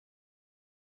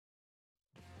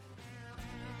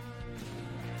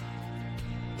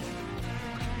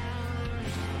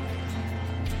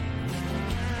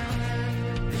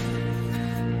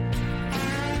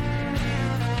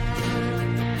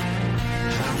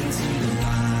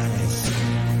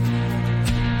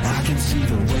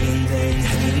they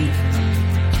hate.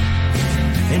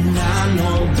 And I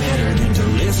know better than to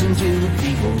listen to the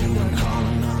people who are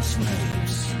calling us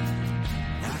slaves.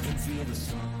 I can feel the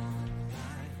sun.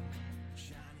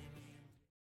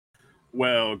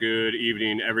 Well, good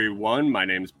evening, everyone. My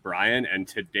name's Brian, and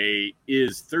today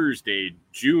is Thursday,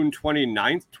 June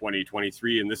 29th,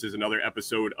 2023, and this is another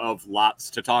episode of Lots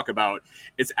to Talk About.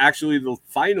 It's actually the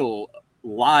final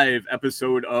live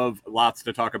episode of Lots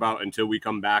to Talk About until we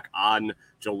come back on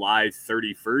July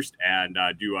 31st and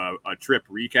do a trip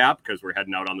recap because we're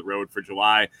heading out on the road for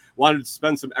July. Wanted to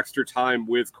spend some extra time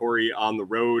with Corey on the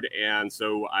road, and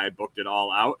so I booked it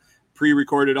all out.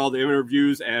 Pre-recorded all the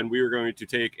interviews, and we were going to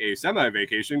take a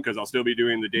semi-vacation because I'll still be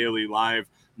doing the daily live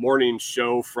morning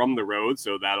show from the road,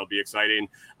 so that'll be exciting.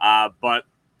 But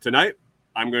tonight,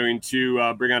 I'm going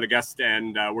to bring on a guest,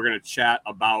 and we're going to chat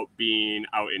about being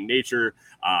out in nature,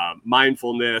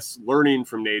 mindfulness, learning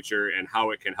from nature, and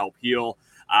how it can help heal.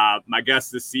 My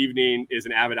guest this evening is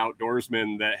an avid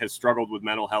outdoorsman that has struggled with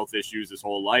mental health issues his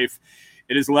whole life.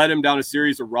 It has led him down a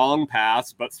series of wrong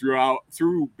paths, but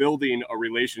through building a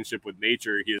relationship with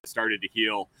nature, he has started to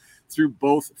heal. Through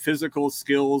both physical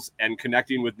skills and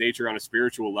connecting with nature on a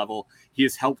spiritual level, he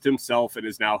has helped himself and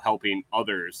is now helping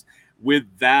others. With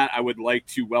that, I would like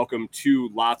to welcome to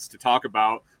Lots to Talk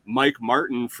About, Mike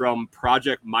Martin from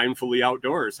Project Mindfully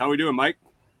Outdoors. How are we doing, Mike?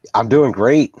 I'm doing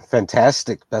great.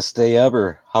 Fantastic. Best day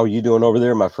ever. How are you doing over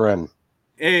there, my friend?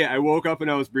 Hey, I woke up and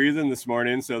I was breathing this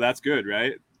morning, so that's good,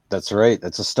 right? That's right.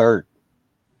 That's a start.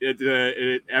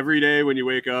 It every day when you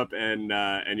wake up and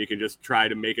you can just try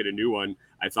to make it a new one.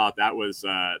 I thought that was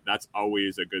that's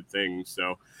always a good thing.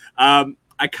 So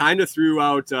I kind of threw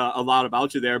out a lot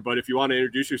about you there, but if you want to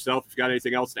introduce yourself, if you got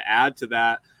anything else to add to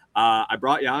that, I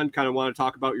brought you on. Kind of want to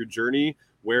talk about your journey,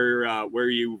 where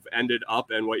you've ended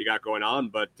up and what you got going on.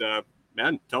 But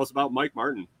man, tell us about Mike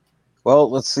Martin. Well,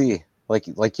 let's see. Like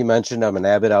you mentioned, I'm an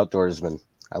avid outdoorsman.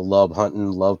 I love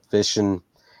hunting, love fishing,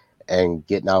 and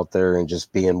getting out there and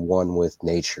just being one with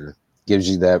nature. Gives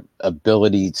you that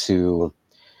ability to,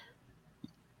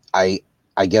 I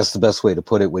guess the best way to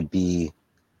put it would be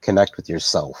connect with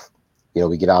yourself. You know,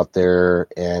 we get out there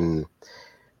and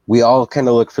we all kind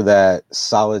of look for that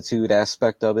solitude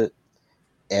aspect of it,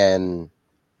 and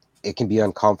it can be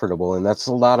uncomfortable. And that's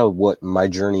a lot of what my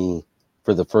journey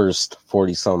for the first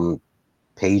 40 some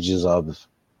pages of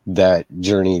that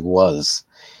journey was.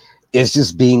 It's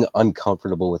just being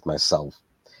uncomfortable with myself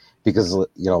because,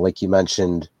 you know, like you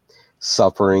mentioned,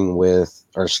 suffering with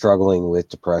or struggling with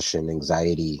depression,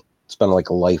 anxiety, it's been like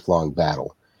a lifelong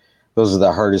battle. Those are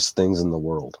the hardest things in the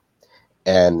world.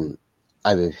 And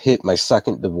I've hit my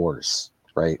second divorce,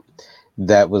 right?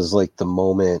 That was like the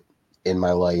moment in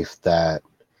my life that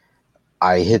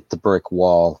I hit the brick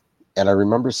wall. And I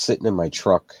remember sitting in my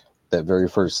truck that very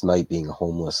first night being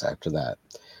homeless after that,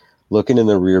 looking in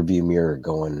the rearview mirror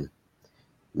going,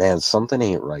 man, something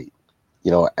ain't right.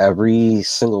 You know, every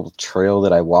single trail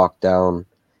that I walk down,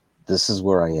 this is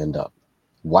where I end up.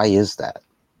 Why is that?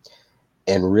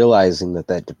 And realizing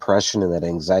that depression and that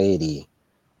anxiety,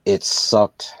 it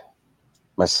sucked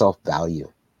my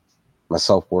self-value, my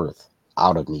self-worth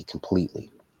out of me completely.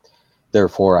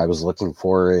 Therefore, I was looking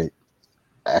for it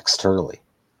externally.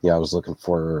 You know, I was looking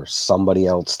for somebody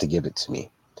else to give it to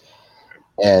me.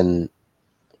 And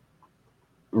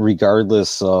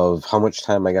regardless of how much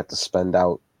time I got to spend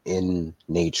out in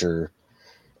nature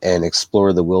and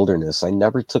explore the wilderness, I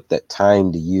never took that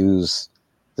time to use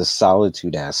the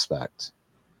solitude aspect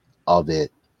of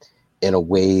it in a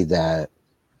way that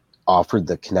offered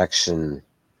the connection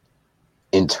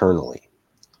internally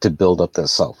to build up that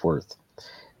self-worth.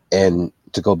 And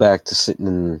to go back to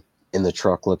sitting in the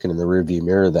truck looking in the rearview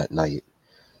mirror that night,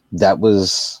 that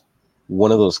was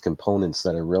one of those components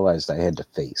that I realized I had to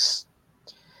face.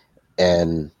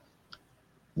 And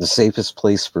the safest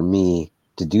place for me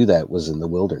to do that was in the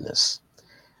wilderness,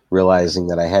 realizing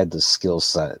that I had the skill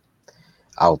set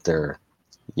out there,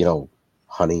 you know,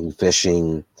 hunting,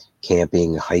 fishing,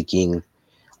 camping, hiking,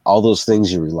 all those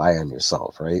things you rely on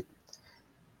yourself, right?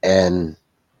 And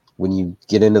when you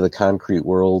get into the concrete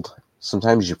world,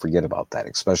 sometimes you forget about that,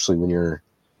 especially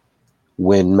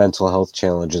when mental health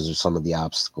challenges are some of the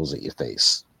obstacles that you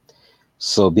face.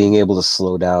 So being able to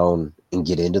slow down and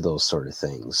get into those sort of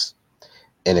things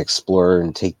and explore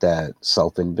and take that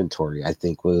self-inventory, I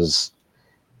think was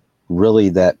really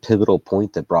that pivotal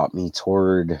point that brought me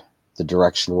toward the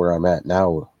direction where I'm at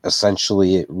now.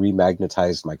 Essentially, it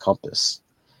remagnetized my compass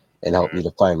and helped me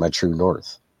to find my true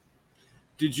north.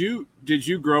 Did you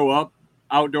grow up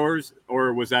outdoors,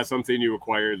 or was that something you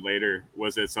acquired later?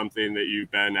 Was it something that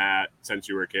you've been at since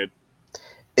you were a kid?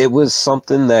 It was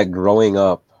something that growing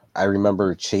up, I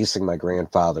remember chasing my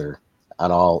grandfather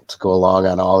to go along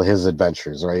on all his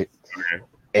adventures, right? Okay.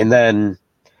 And then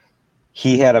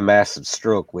he had a massive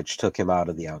stroke, which took him out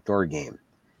of the outdoor game.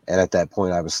 And at that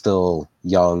point, I was still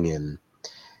young, and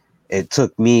it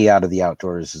took me out of the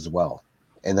outdoors as well.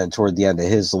 And then toward the end of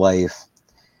his life,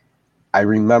 I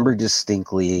remember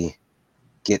distinctly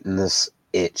getting this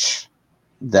itch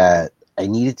that I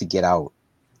needed to get out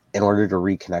in order to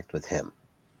reconnect with him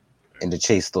and to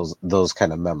chase those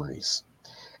kind of memories.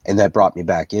 And that brought me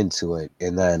back into it.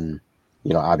 And then,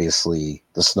 obviously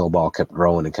the snowball kept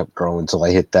growing until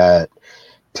I hit that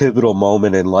pivotal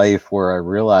moment in life where I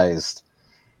realized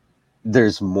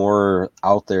there's more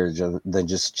out there than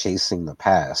just chasing the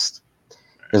past.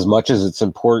 As much as it's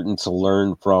important to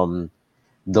learn from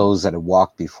those that have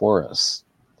walked before us,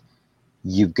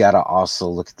 you've got to also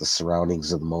look at the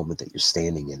surroundings of the moment that you're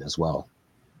standing in as well.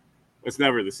 It's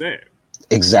never the same.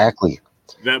 Exactly.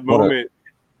 That moment,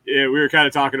 we were kind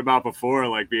of talking about before,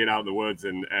 like being out in the woods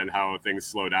and how things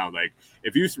slow down. Like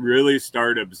if you really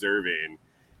start observing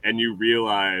and you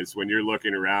realize when you're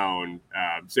looking around,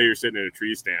 say you're sitting in a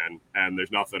tree stand and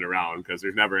there's nothing around, because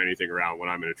there's never anything around when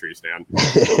I'm in a tree stand,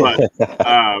 but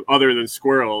other than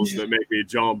squirrels that make me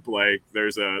jump, like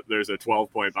there's a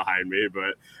 12 point behind me.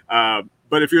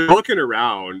 But if you're looking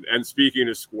around and speaking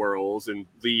of squirrels and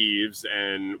leaves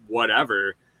and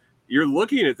whatever, you're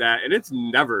looking at that and it's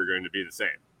never going to be the same.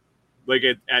 Like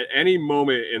at any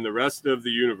moment in the rest of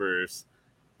the universe,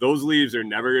 those leaves are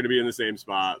never going to be in the same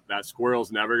spot. That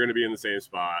squirrel's never going to be in the same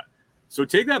spot. So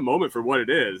take that moment for what it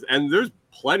is. And there's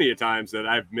plenty of times that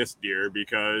I've missed deer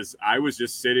because I was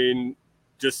just sitting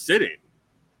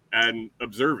and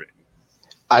observing.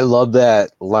 I love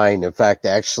that line. In fact,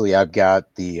 actually, I've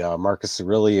got the Marcus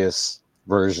Aurelius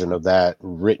version of that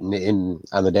written in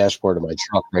on the dashboard of my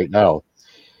truck right now,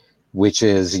 which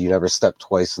is "You never step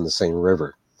twice in the same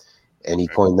river." And he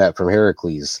coined that from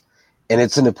Heracles. And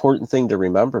it's an important thing to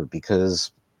remember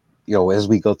because, as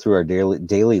we go through our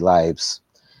daily lives,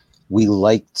 we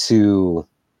like to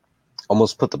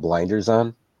almost put the blinders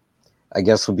on, I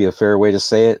guess would be a fair way to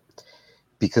say it,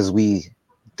 because we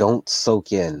don't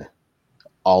soak in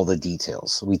all the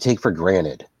details. We take for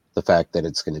granted the fact that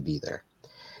it's going to be there.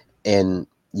 And,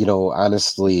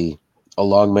 honestly,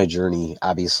 along my journey,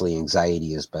 obviously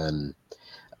anxiety has been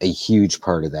a huge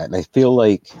part of that. And I feel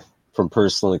like from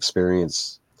personal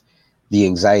experience, the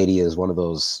anxiety is one of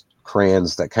those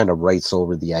crayons that kind of writes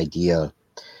over the idea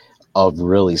of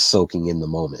really soaking in the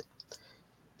moment,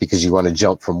 because you want to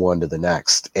jump from one to the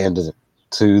next. And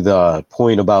to the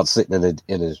point about sitting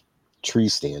in a tree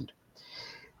stand,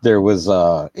 there was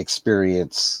a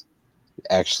experience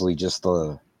actually just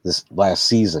this last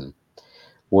season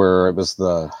where it was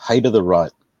the height of the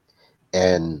rut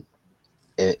and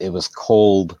it was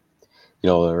cold.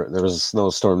 There was a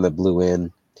snowstorm that blew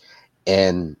in,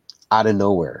 and out of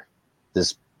nowhere,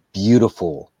 this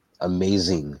beautiful,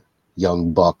 amazing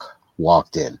young buck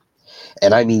walked in.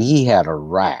 And I mean, he had a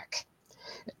rack.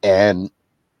 And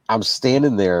I'm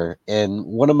standing there, and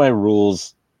one of my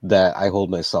rules that I hold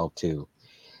myself to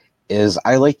is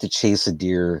I like to chase a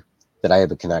deer that I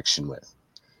have a connection with.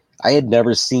 I had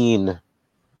never seen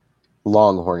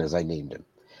Longhorn, as I named him.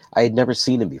 I had never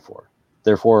seen him before.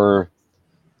 Therefore,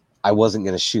 I wasn't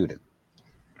going to shoot him.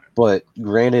 But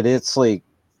granted, it's like,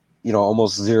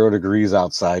 almost 0 degrees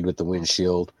outside with the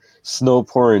windshield, snow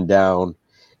pouring down,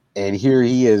 and here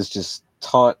he is just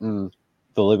taunting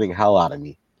the living hell out of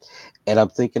me. And I'm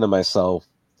thinking to myself,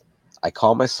 I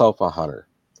call myself a hunter.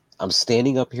 I'm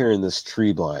standing up here in this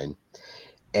tree blind,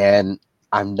 and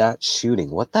I'm not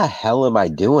shooting. What the hell am I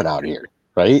doing out here,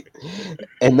 right?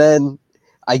 And then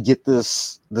I get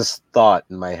this thought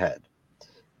in my head.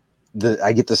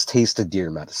 I get this taste of deer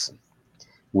medicine,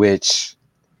 which,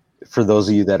 for those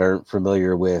of you that aren't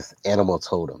familiar with animal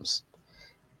totems,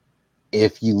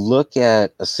 if you look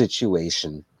at a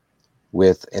situation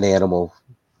with an animal,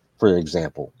 for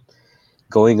example,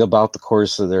 going about the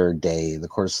course of their day, the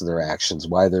course of their actions,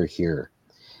 why they're here,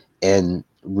 and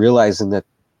realizing that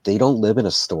they don't live in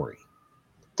a story.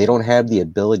 They don't have the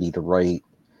ability to write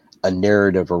a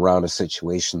narrative around a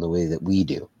situation the way that we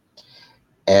do.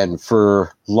 And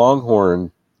for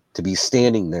Longhorn to be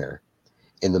standing there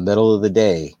in the middle of the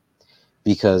day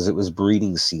because it was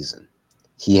breeding season,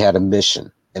 he had a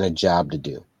mission and a job to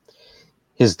do.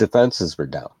 His defenses were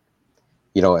down.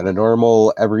 In a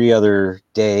normal every other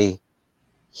day,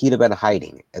 he'd have been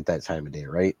hiding at that time of day,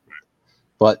 right?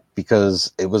 But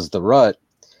because it was the rut,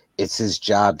 it's his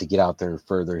job to get out there and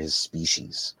further his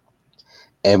species.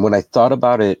 And when I thought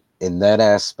about it in that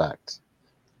aspect,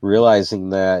 realizing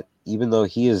that even though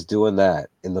he is doing that,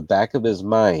 in the back of his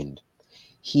mind,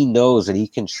 he knows that he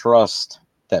can trust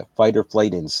that fight or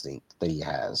flight instinct that he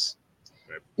has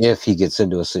if he gets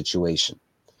into a situation.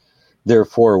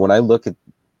 Therefore, when I look at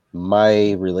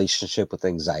my relationship with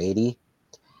anxiety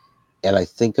and I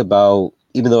think about,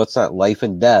 even though it's not life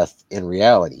and death in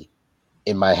reality,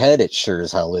 in my head, it sure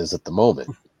as hell is at the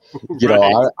moment. You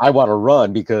know, I want to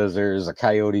run because there's a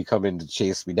coyote coming to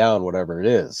chase me down, whatever it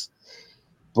is.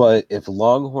 But if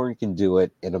Longhorn can do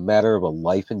it in a matter of a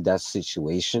life and death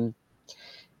situation,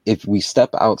 if we step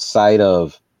outside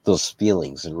of those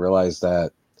feelings and realize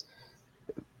that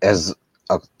as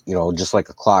a, you know, just like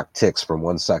a clock ticks from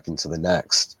 1 second to the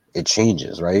next, it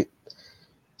changes, right?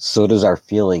 So does our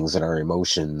feelings and our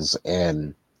emotions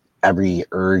and every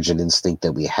urge and instinct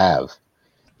that we have.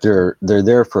 They're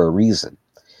there for a reason.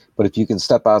 But if you can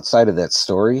step outside of that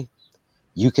story,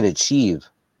 you can achieve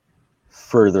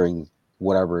furthering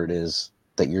whatever it is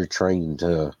that you're trying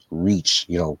to reach,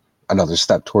 you know, another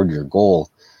step toward your goal,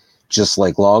 just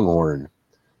like Longhorn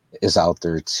is out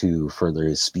there to further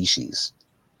his species.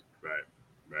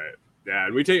 Right. Yeah,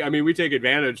 and we take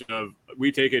advantage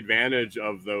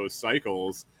of those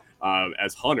cycles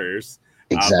as hunters.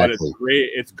 Exactly. But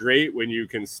it's great when you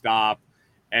can stop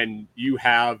and you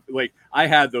have, like, I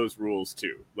had those rules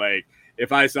too. Like,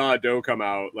 if I saw a doe come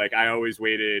out, like, I always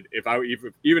waited.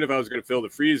 Even if I was going to fill the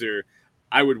freezer,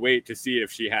 I would wait to see if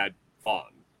she had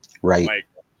fawn. Right. Like,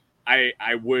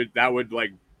 that would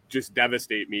like just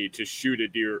devastate me to shoot a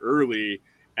deer early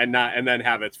and then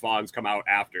have its fawns come out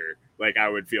after. Like, I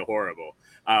would feel horrible.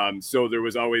 So there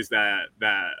was always that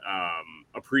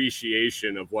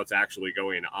appreciation of what's actually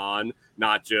going on,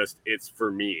 not just it's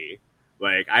for me.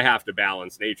 Like, I have to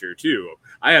balance nature too.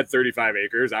 I had 35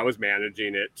 acres. I was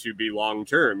managing it to be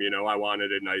long-term. You know, I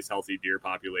wanted a nice, healthy deer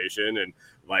population. And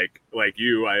like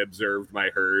you, I observed my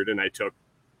herd and I took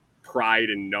pride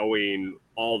in knowing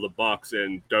all the bucks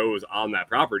and does on that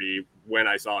property when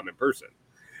I saw them in person.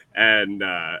 And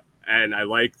I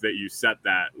like that you set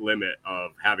that limit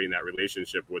of having that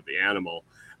relationship with the animal.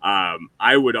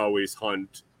 I would always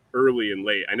hunt early and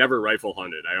late. I never rifle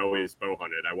hunted. I always bow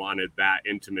hunted. I wanted that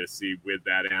intimacy with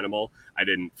that animal. I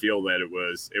didn't feel that it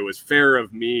was fair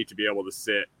of me to be able to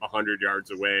sit 100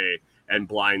 yards away and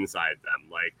blindside them.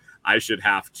 Like, I should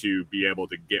have to be able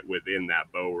to get within that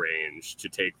bow range to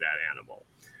take that animal.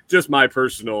 Just my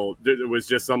personal, it was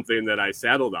just something that I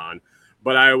settled on.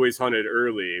 But I always hunted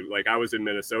early. Like, I was in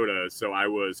Minnesota, so I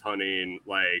was hunting,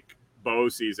 like, bow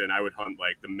season. I would hunt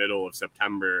like the middle of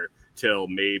September till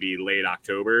maybe late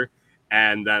October,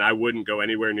 and then I wouldn't go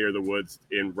anywhere near the woods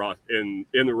in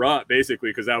the rut, basically,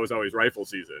 because that was always rifle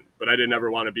season. But I didn't ever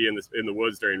want to be in the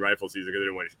woods during rifle season because I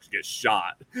didn't want to get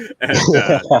shot. And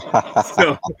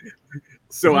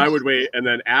so I would wait, and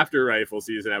then after rifle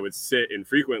season, I would sit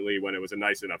infrequently when it was a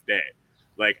nice enough day.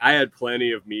 Like, I had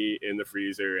plenty of meat in the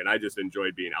freezer, and I just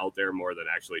enjoyed being out there more than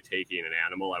actually taking an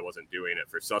animal. I wasn't doing it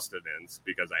for sustenance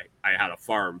because I had a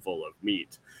farm full of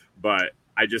meat, but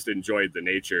I just enjoyed the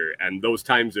nature. And those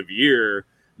times of year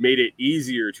made it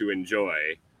easier to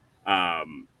enjoy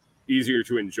it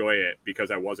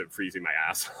because I wasn't freezing my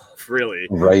ass off, really.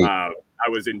 Right. I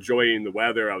was enjoying the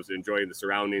weather. I was enjoying the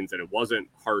surroundings, and it wasn't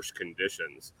harsh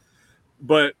conditions.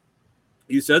 But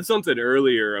you said something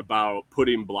earlier about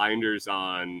putting blinders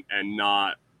on and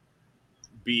not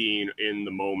being in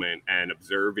the moment and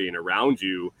observing around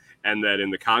you, and that in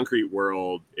the concrete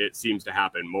world, it seems to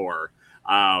happen more.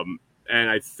 And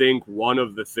I think one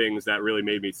of the things that really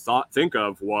made me think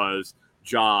of was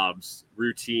jobs,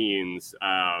 routines.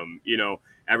 You know,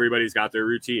 everybody's got their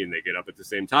routine. They get up at the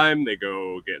same time. They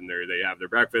go they have their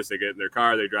breakfast. They get in their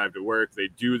car. They drive to work. They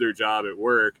do their job at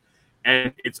work.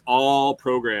 And it's all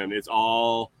programmed. It's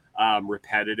all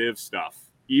repetitive stuff.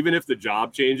 Even if the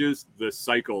job changes, the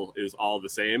cycle is all the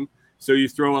same. So you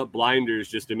throw up blinders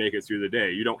just to make it through the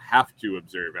day. You don't have to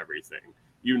observe everything.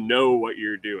 You know what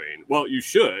you're doing. Well, you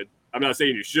should. I'm not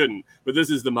saying you shouldn't, but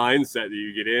this is the mindset that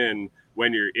you get in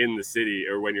when you're in the city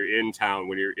or when you're in town,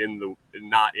 when you're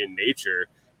not in nature,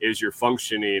 is you're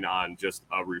functioning on just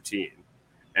a routine.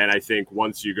 And I think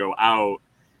once you go out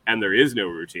and there is no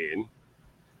routine,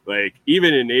 like,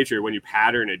 even in nature, when you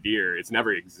pattern a deer, it's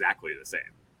never exactly the same.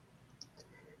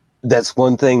 That's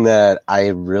one thing that I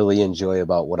really enjoy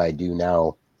about what I do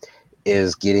now,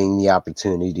 is getting the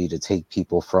opportunity to take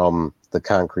people from the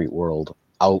concrete world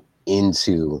out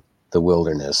into the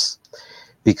wilderness,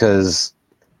 because,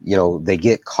 you know, they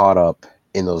get caught up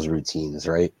in those routines,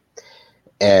 right?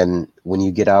 And when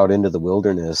you get out into the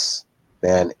wilderness,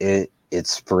 man,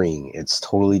 it's freeing. It's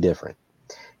totally different.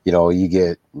 You know, you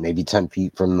get maybe 10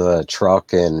 feet from the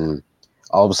truck and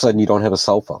all of a sudden you don't have a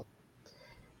cell phone.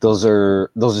 those are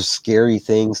scary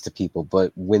things to people,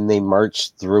 but when they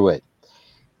march through it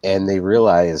and they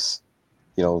realize,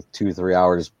 2 or 3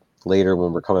 hours later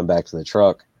when we're coming back to the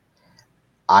truck,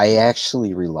 I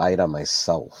actually relied on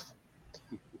myself.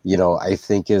 I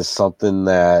think is something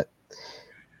that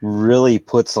really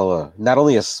puts not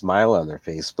only a smile on their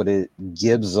face, but it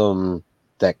gives them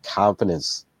that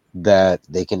confidence that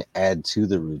they can add to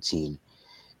the routine.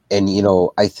 And,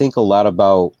 I think a lot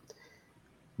about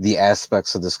the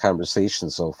aspects of this conversation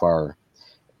so far,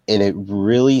 and it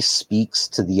really speaks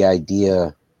to the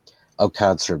idea of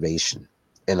conservation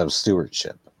and of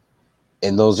stewardship.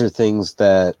 And those are things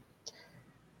that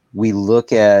we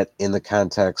look at in the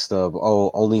context of,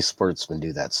 oh, only sportsmen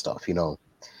do that stuff,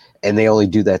 and they only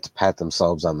do that to pat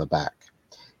themselves on the back.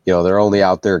 They're only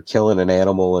out there killing an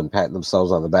animal and patting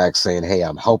themselves on the back saying, hey,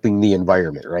 I'm helping the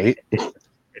environment, right?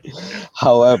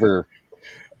 However,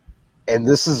 and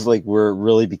this is like where it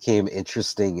really became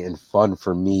interesting and fun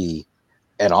for me,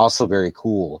 and also very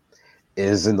cool,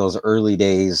 is in those early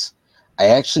days, I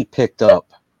actually picked up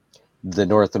the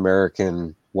North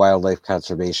American Wildlife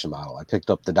Conservation Model. I picked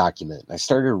up the document. I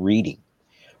started reading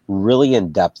really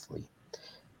in-depthly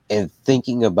and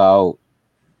thinking about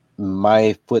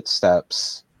my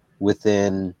footsteps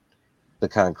within the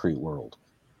concrete world,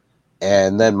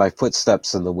 and then my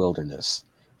footsteps in the wilderness.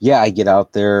 Yeah, I get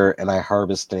out there and I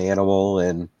harvest an animal,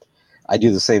 and I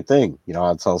do the same thing.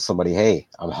 I'll tell somebody, hey,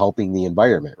 I'm helping the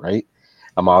environment, right?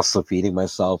 I'm also feeding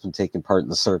myself and taking part in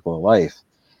the circle of life.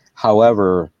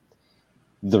 However,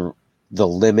 the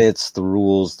limits, the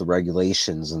rules, the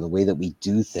regulations, and the way that we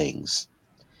do things,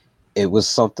 it was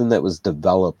something that was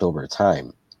developed over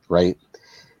time, right?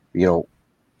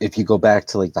 If you go back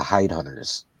to like the hide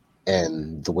hunters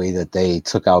and the way that they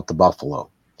took out the buffalo,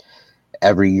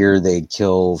 every year they'd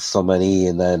kill so many,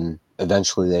 and then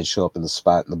eventually they'd show up in the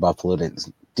spot and the buffalo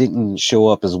didn't show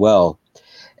up as well.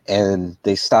 And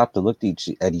they stopped and looked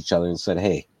at each other and said,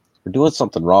 hey, we're doing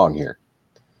something wrong here.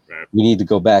 Right. We need to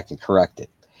go back and correct it.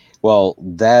 Well,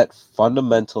 that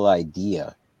fundamental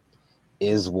idea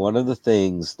is one of the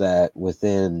things that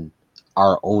within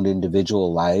our own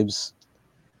individual lives,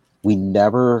 we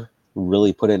never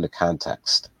really put into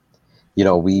context.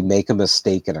 We make a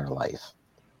mistake in our life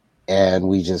and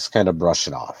we just kind of brush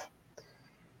it off.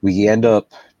 We end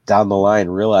up down the line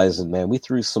realizing, man, we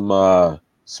threw some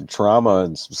trauma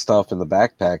and some stuff in the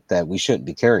backpack that we shouldn't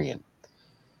be carrying.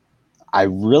 I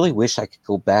really wish I could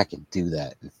go back and do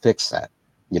that and fix that.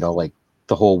 Like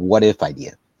the whole what if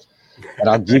idea. And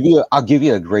I'll give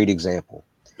you a great example.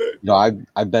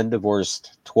 I've been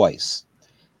divorced twice.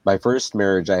 My first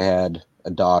marriage, I had a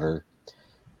daughter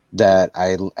that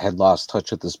I had lost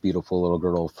touch with this beautiful little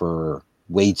girl for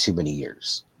way too many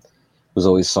years. It was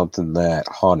always something that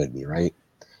haunted me, right?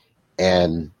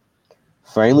 And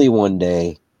finally one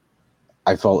day,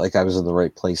 I felt like I was in the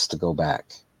right place to go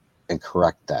back and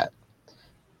correct that.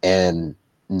 And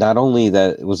not only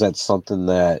that, was that something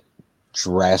that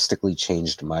drastically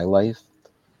changed my life,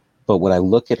 but when I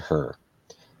look at her,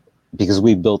 because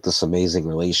we built this amazing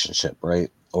relationship, right,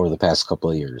 over the past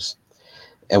couple of years,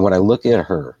 and when I look at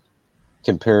her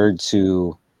compared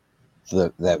to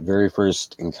that very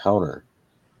first encounter,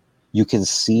 you can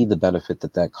see the benefit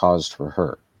that caused for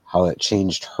her, how that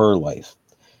changed her life.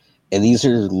 And these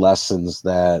are lessons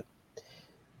that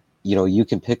you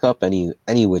can pick up any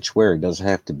which way. It doesn't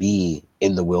have to be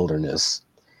in the wilderness.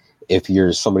 If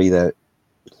you're somebody that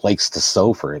likes to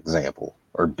sew, for example,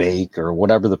 or bake, or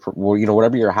whatever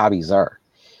whatever your hobbies are,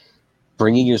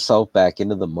 bringing yourself back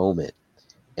into the moment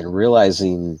and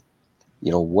realizing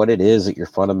what it is that you're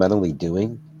fundamentally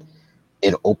doing,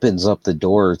 it opens up the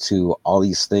door to all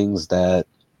these things that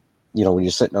when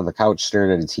you're sitting on the couch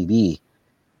staring at a TV,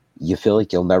 you feel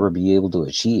like you'll never be able to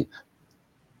achieve.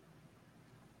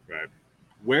 Right.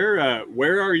 Where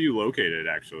are you located,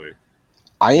 actually?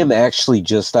 I am actually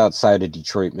just outside of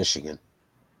Detroit, Michigan.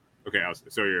 Okay,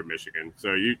 so you're in Michigan.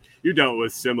 So you dealt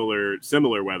with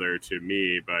similar weather to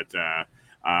me, but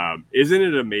isn't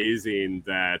it amazing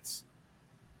that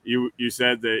you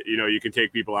said that you can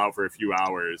take people out for a few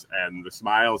hours and the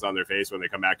smiles on their face when they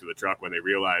come back to the truck when they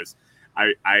realize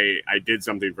I did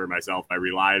something for myself, I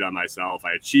relied on myself,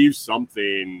 I achieved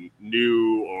something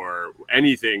new or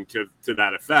anything to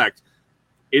that effect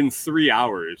in 3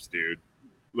 hours, dude.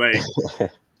 Like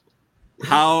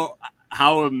how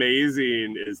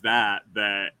amazing is that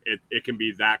it can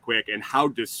be that quick, and how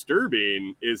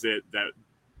disturbing is it that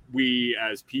we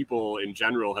as people in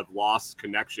general have lost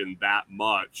connection that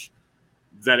much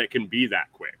that it can be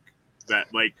that quick, that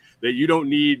you don't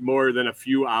need more than a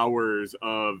few hours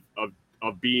of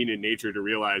being in nature to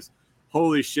realize,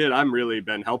 holy shit, I'm really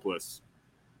been helpless.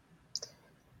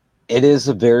 It is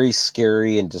a very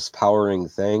scary and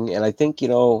disempowering thing. And I think, it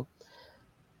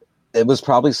was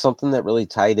probably something that really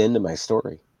tied into my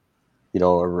story,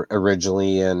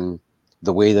 originally, and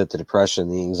the way that the depression,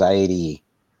 the anxiety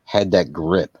had that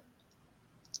grip.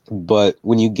 But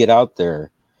when you get out there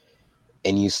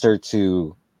and you start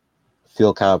to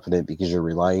feel confident because you're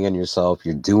relying on yourself,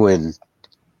 you're doing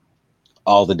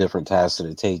all the different tasks that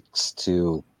it takes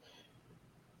to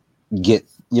get,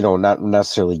 not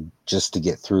necessarily just to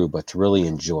get through, but to really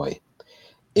enjoy.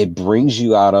 It brings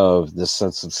you out of this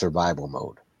sense of survival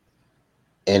mode.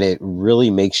 And it really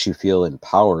makes you feel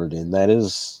empowered. And that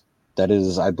is,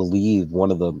 I believe,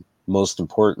 one of the most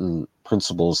important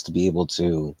principles to be able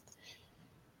to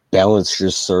balance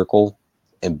your circle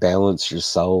and balance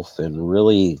yourself and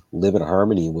really live in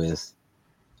harmony with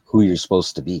who you're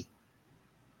supposed to be.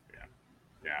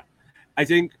 Yeah. I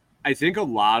think a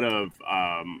lot of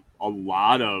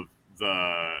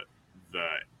the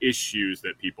issues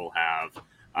that people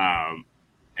have,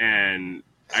 and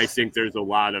I think there's a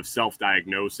lot of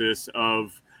self-diagnosis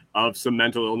of some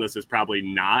mental illness is probably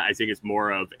not. I think it's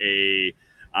more of a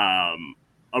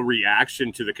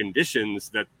reaction to the conditions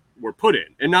that were put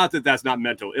in. And not that that's not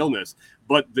mental illness,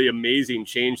 but the amazing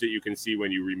change that you can see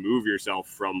when you remove yourself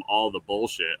from all the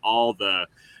bullshit,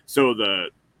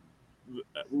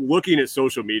 looking at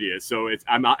social media. So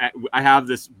I have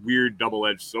this weird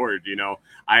double-edged sword,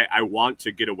 I want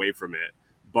to get away from it,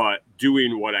 but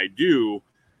doing what I do,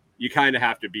 you kind of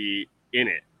have to be in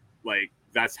it. Like,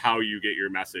 that's how you get your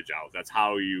message out. That's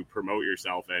how you promote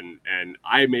yourself. And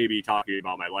I may be talking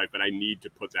about my life, but I need to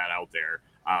put that out there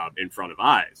in front of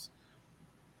eyes.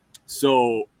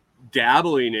 So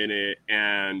dabbling in it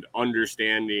and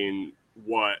understanding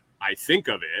what I think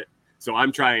of it. So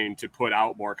I'm trying to put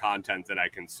out more content that I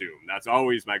consume. That's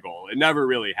always my goal. It never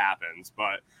really happens,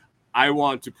 but I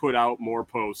want to put out more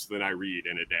posts than I read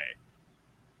in a day.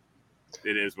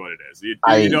 It is what it is. You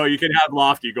can have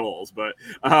lofty goals, but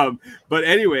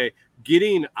anyway,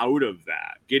 getting out of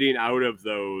that,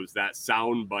 that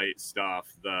soundbite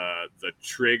stuff, the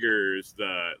triggers,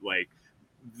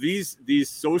 these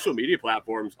social media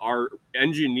platforms are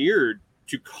engineered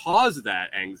to cause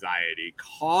that anxiety,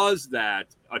 cause that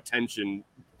attention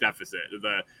deficit,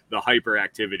 the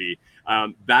hyperactivity.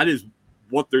 That is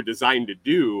what they're designed to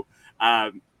do.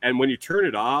 And when you turn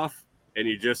it off and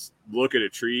you just look at a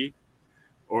tree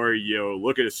or you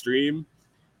look at a stream,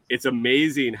 it's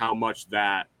amazing how much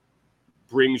that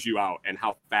brings you out and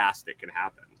how fast it can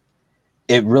happen.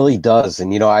 It really does.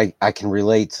 And, I can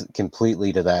relate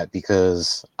completely to that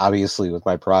because obviously with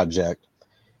my project,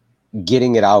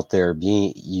 getting it out there,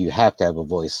 you have to have a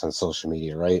voice on social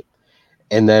media, right?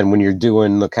 And then when you're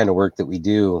doing the kind of work that we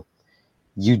do,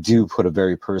 you do put a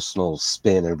very personal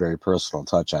spin and a very personal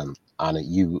touch on it.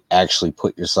 You actually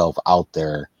put yourself out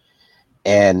there.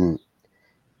 And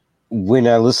when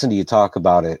I listen to you talk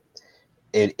about it,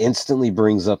 it instantly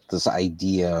brings up this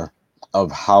idea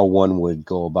of how one would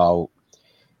go about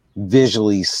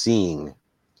visually seeing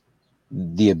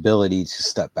the ability to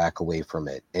step back away from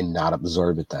it and not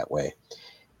absorb it that way.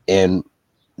 And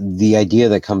the idea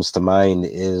that comes to mind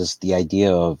is the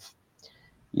idea of,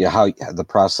 how the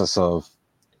process of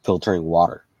filtering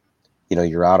water.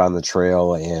 You're out on the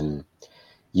trail and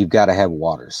you've got to have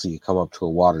water. So you come up to a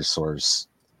water source,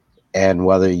 and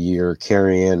whether you're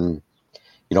carrying,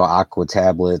 aqua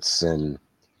tablets and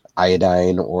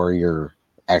iodine, or you're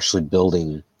actually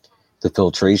building the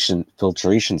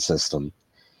filtration system,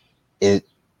 it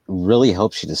really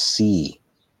helps you to see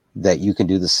that you can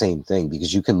do the same thing,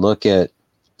 because you can look at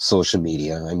social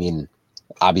media. I mean,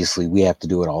 obviously we have to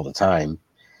do it all the time,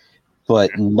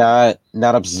 but not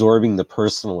absorbing the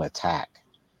personal attack,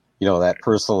 that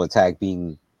personal attack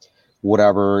being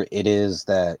whatever it is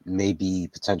that may be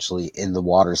potentially in the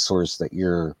water source that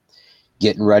you're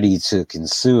getting ready to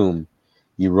consume.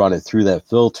 You run it through that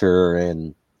filter,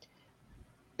 and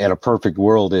in a perfect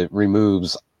world, it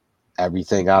removes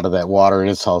everything out of that water and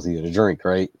it's healthy to drink,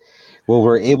 right? Well,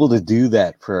 we're able to do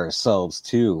that for ourselves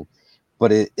too,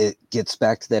 but it gets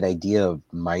back to that idea of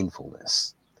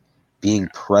mindfulness, being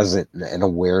present and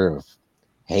aware of,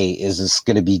 hey, is this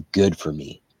going to be good for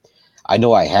me? I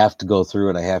know I have to go through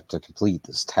and I have to complete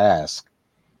this task,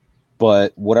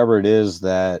 but whatever it is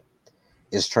that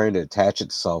is trying to attach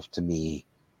itself to me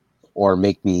or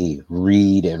make me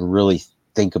read and really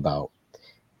think about,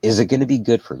 is it going to be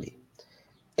good for me?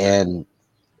 And,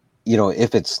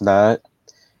 if it's not,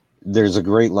 there's a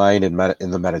great line in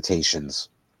the Meditations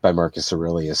by Marcus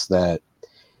Aurelius that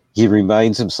he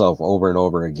reminds himself over and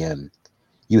over again,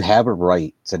 you have a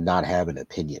right to not have an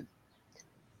opinion.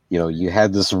 You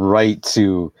have this right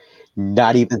to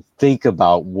not even think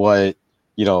about what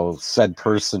said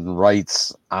person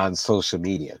writes on social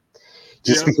media.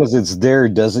 Just Yeah. because it's there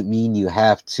doesn't mean you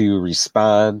have to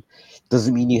respond.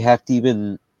 Doesn't mean you have to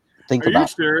even think Are you about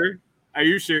sure? Are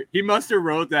you sure? He must have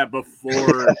wrote that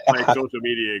before like social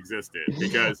media existed,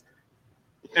 because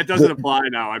it doesn't it. apply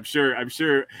now. I'm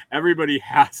sure everybody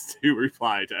has to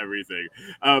reply to everything.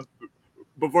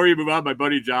 Before you move on, my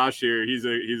buddy Josh here, he's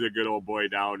a good old boy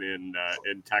down in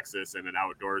Texas and an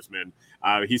outdoorsman.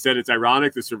 He said it's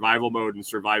ironic the survival mode and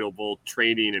survival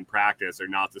training and practice are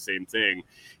not the same thing.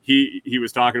 He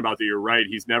was talking about that. You're right.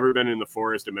 He's never been in the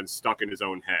forest and been stuck in his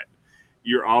own head.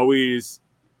 You're always,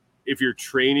 if you're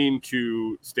training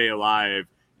to stay alive,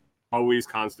 always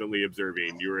constantly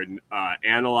observing. You're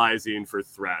analyzing for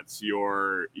threats.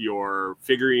 You're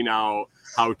figuring out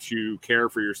how to care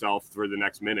for yourself for the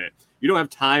next minute. You don't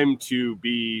have time to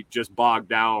be just bogged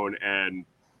down and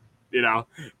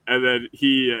And then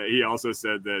he also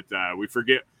said that we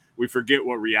forget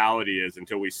what reality is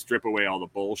until we strip away all the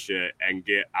bullshit and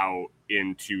get out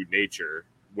into nature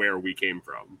where we came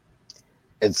from.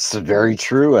 It's very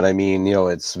true. And I mean,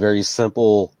 it's very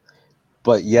simple,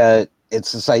 but yet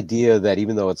it's this idea that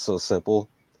even though it's so simple,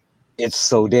 it's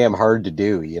so damn hard to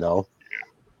do,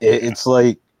 It's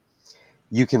like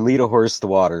you can lead a horse to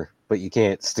water, but you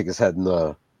can't stick his head in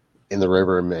the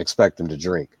river and expect him to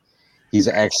drink. He's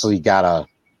actually gotta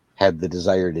have the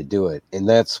desire to do it. And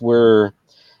that's where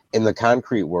in the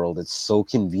concrete world it's so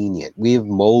convenient. We've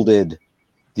molded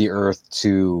the earth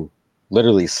to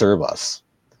literally serve us.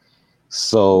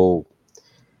 So,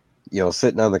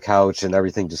 sitting on the couch and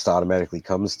everything just automatically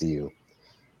comes to you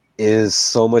is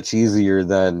so much easier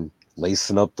than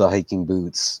lacing up the hiking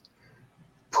boots,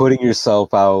 putting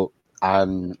yourself out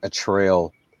on a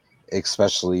trail,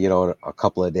 especially, a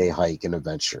couple of day hike and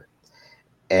adventure,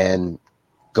 and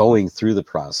going through the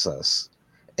process.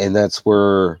 And that's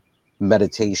where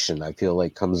meditation, I feel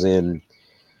like, comes in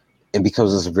and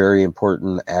becomes this very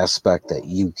important aspect that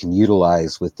you can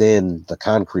utilize within the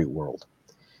concrete world.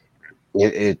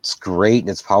 It's great and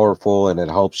it's powerful, and it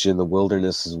helps you in the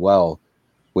wilderness as well,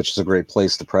 which is a great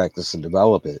place to practice and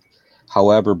develop it.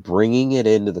 However, bringing it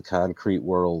into the concrete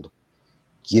world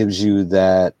gives you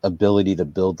that ability to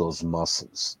build those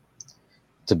muscles,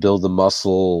 to build the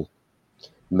muscle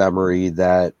memory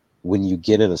that when you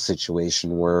get in a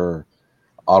situation where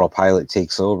autopilot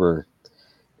takes over,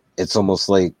 it's almost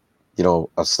like,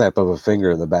 a snap of a finger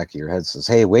in the back of your head says,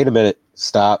 hey, wait a minute,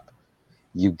 stop.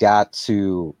 You got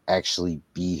to actually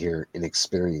be here and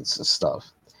experience this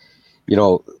stuff.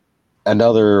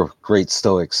 Another great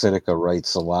Stoic, Seneca,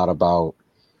 writes a lot about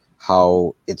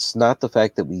how it's not the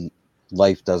fact that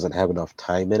life doesn't have enough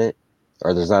time in it,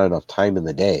 or there's not enough time in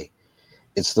the day.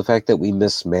 It's the fact that we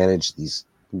mismanage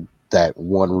that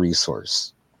one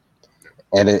resource,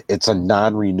 and it's a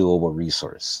non-renewable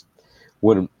resource.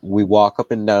 When we walk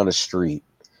up and down a street,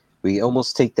 we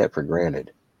almost take that for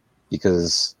granted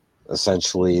because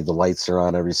essentially the lights are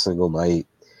on every single night.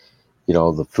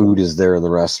 The food is there in the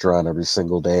restaurant every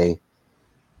single day.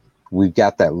 We've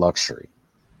got that luxury.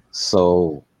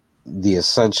 So the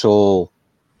essential,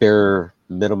 bare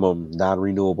minimum,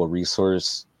 non-renewable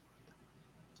resource,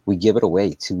 we give it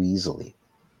away too easily.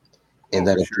 And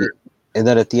then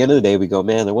at the end of the day, we go,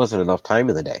 man, there wasn't enough time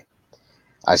in the day.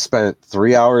 I spent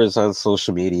 3 hours on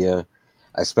social media.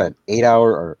 I spent 8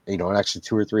 hours, or actually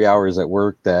 2 or 3 hours at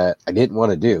work that I didn't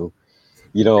want to do.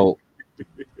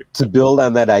 To build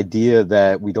on that idea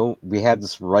that we have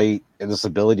this right and this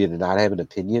ability to not have an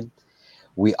opinion.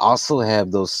 We also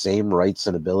have those same rights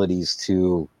and abilities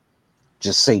to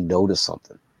just say no to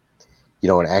something,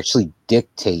 and actually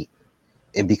dictate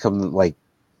and become like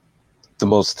the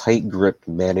most tight-gripped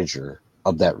manager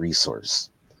of that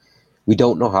resource. We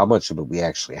don't know how much of it we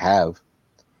actually have.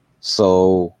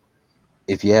 So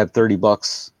if you have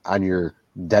 $30 on your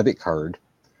debit card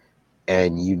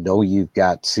and you've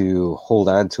got to hold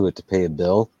on to it to pay a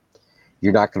bill,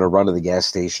 you're not going to run to the gas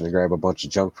station and grab a bunch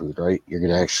of junk food, right? You're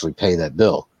going to actually pay that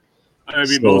bill. I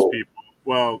mean, most people.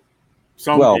 Well,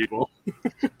 some people.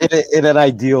 in an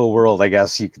ideal world, I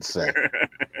guess you could say.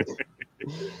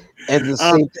 And the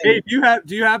same thing. Hey,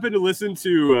 do you happen to listen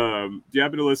to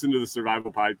the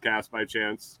Survival Podcast by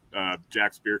chance,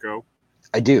 Jack Spirko?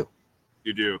 I do.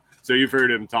 You do. So you've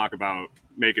heard him talk about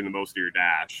making the most of your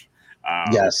dash.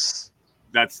 Yes.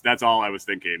 That's all I was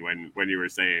thinking when you were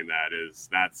saying that. Is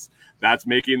that's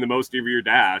making the most of your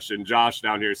dash. And Josh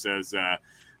down here says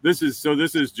this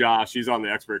is Josh. He's on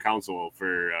the expert council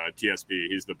for TSP.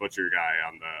 He's the butcher guy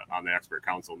on the expert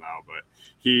council now. But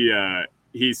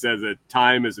he says that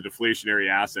time is a deflationary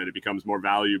asset. It becomes more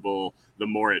valuable the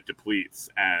more it depletes,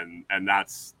 and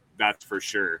that's for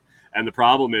sure. And the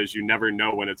problem is you never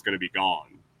know when it's going to be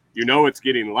gone. You know it's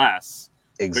getting less,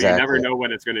 but you never know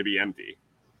when it's going to be empty.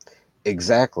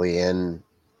 Exactly. And,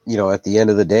 you know, at the end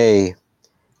of the day,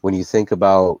 when you think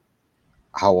about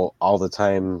how all the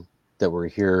time that we're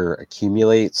here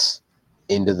accumulates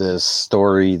into this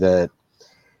story that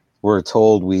we're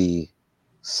told we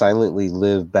silently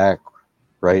live back,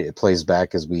 right? It plays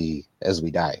back as we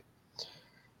die.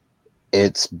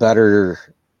 It's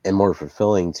better and more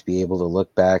fulfilling to be able to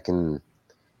look back and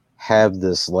have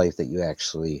this life that you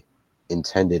actually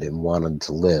intended and wanted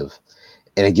to live.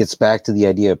 And it gets back to the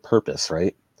idea of purpose,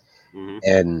 right? Mm-hmm.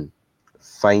 And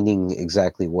finding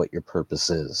exactly what your purpose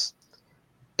is.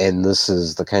 And this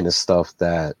is the kind of stuff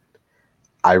that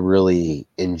I really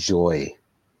enjoy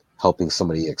helping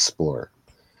somebody explore.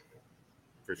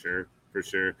 For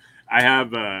sure.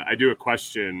 I do a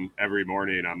question every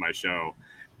morning on my show,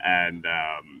 and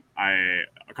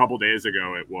a couple days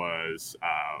ago it was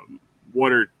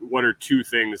what are two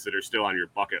things that are still on your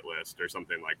bucket list or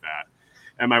something like that.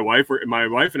 And my wife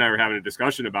and I were having a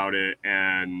discussion about it,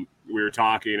 and we were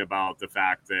talking about the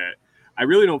fact that I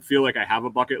really don't feel like I have a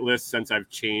bucket list since I've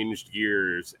changed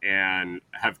gears and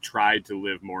have tried to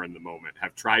live more in the moment,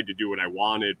 have tried to do what I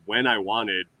wanted, when I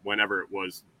wanted, whenever it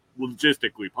was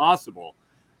logistically possible.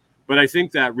 But I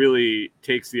think that really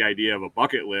takes the idea of a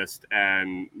bucket list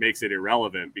and makes it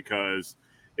irrelevant, because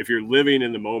if you're living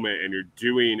in the moment and you're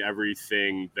doing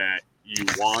everything that you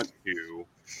want to,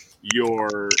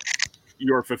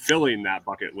 you're fulfilling that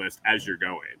bucket list as you're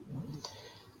going.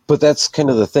 But that's kind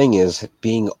of the thing, is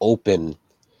being open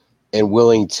and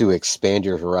willing to expand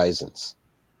your horizons.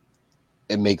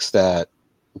 It makes that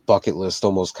bucket list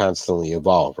almost constantly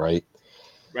evolve, right?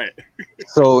 Right.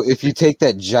 So if you take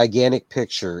that gigantic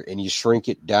picture and you shrink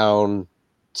it down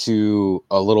to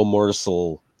a little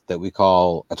morsel that we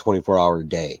call a 24-hour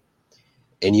day,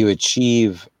 and you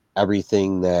achieve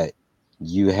everything that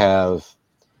you have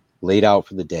laid out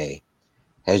for the day,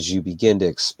 as you begin to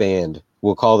expand,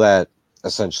 we'll call that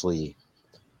essentially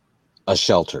a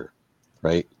shelter,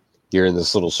 right? You're in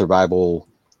this little survival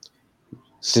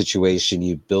situation.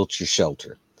 You've built your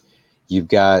shelter. You've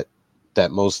got that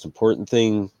most important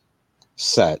thing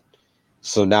set.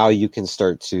 So now you can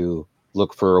start to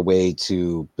look for a way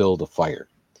to build a fire.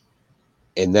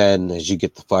 And then as you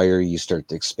get the fire, you start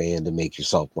to expand and make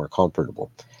yourself more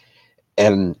comfortable.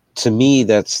 And to me,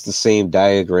 that's the same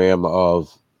diagram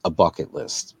of a bucket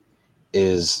list.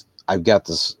 Is I've got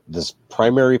this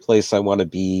primary place I want to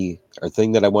be, or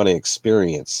thing that I want to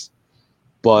experience,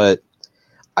 but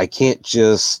I can't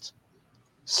just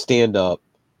stand up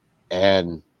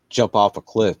and jump off a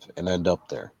cliff and end up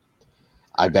there.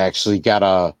 I've actually got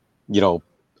to,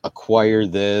 acquire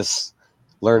this,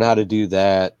 learn how to do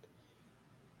that,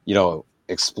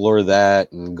 explore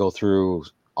that, and go through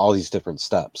all these different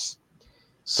steps.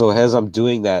 So as I'm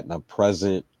doing that and I'm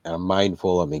present and I'm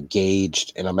mindful, I'm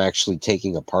engaged, and I'm actually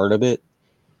taking a part of it,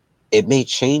 it may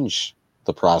change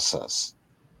the process.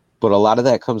 But a lot of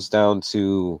that comes down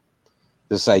to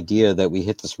this idea that we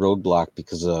hit this roadblock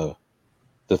because of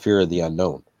the fear of the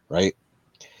unknown, right?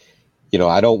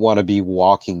 I don't want to be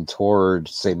walking toward,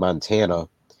 say, Montana,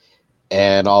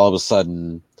 and all of a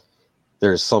sudden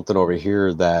there's something over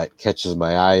here that catches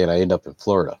my eye and I end up in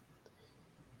Florida.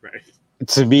 Right.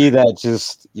 To me, that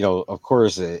just, of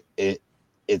course,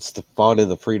 it's the fun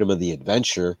and the freedom of the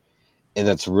adventure. And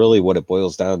that's really what it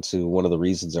boils down to. One of the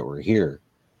reasons that we're here,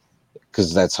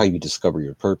 because that's how you discover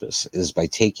your purpose, is by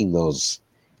taking those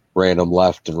random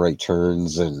left and right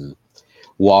turns and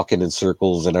walking in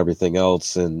circles and everything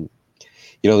else. And,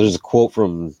 there's a quote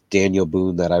from Daniel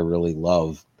Boone that I really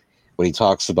love when he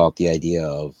talks about the idea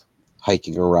of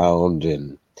hiking around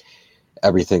and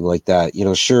everything like that.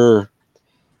 Sure,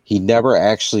 he never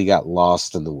actually got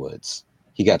lost in the woods.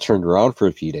 He got turned around for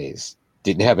a few days,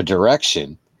 didn't have a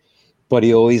direction, but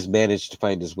he always managed to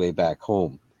find his way back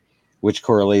home, which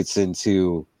correlates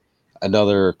into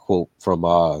another quote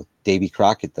from Davy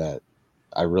Crockett that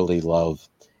I really love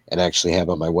and actually have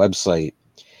on my website.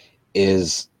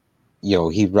 Is,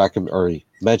 he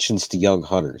mentions to young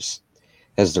hunters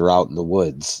as they're out in the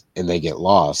woods and they get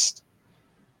lost,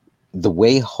 the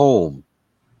way home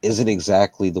isn't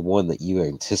exactly the one that you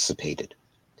anticipated,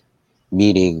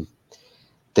 meaning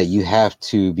that you have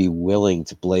to be willing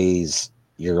to blaze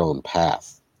your own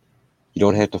path. You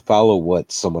don't have to follow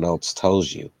what someone else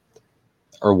tells you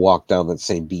or walk down that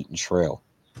same beaten trail.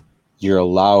 You're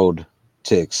allowed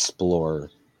to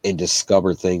explore and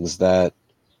discover things that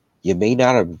you may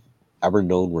not have ever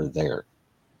known were there.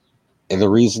 And the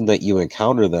reason that you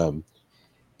encounter them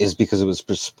is because it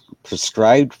was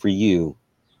prescribed for you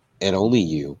and only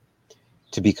you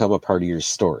to become a part of your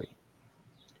story.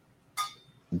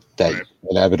 that Right.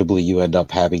 inevitably you end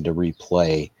up having to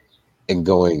replay and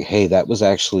going, hey, that was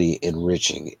actually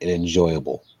enriching and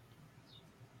enjoyable.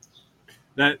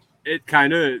 That it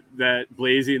kind of that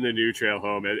blazing the new trail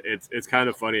home. It's kind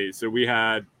of funny. So we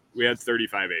had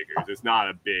 35 acres. It's not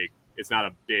a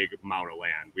big amount of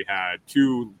land. We had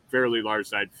two fairly large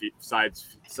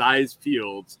size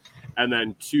fields, and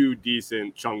then two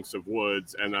decent chunks of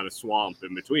woods, and then a swamp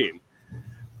in between.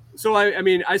 So I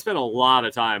mean, I spent a lot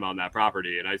of time on that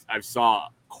property, and I saw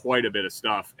quite a bit of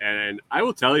stuff. And I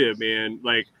will tell you, man,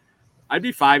 like I'd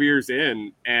be 5 years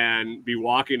in and be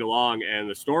walking along, and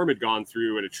the storm had gone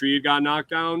through, and a tree had got knocked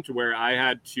down to where I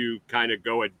had to kind of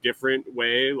go a different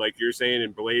way, like you're saying,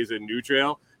 and blaze a new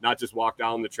trail, not just walk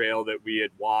down the trail that we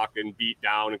had walked and beat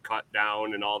down and cut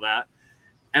down and all that.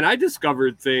 And I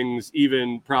discovered things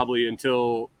even probably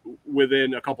until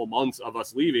within a couple months of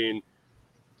us leaving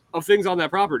of things on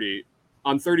that property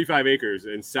on 35 acres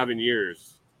in 7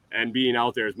 years and being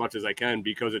out there as much as I can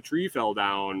because a tree fell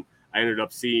down. I ended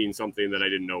up seeing something that I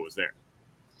didn't know was there.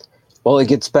 Well, it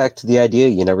gets back to the idea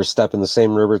you never step in the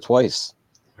same river twice.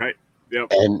 Right. Yep.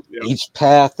 And Yep. each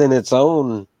path in its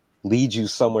own leads you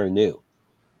somewhere new.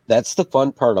 That's the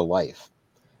fun part of life.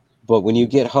 But when you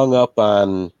get hung up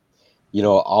on,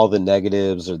 all the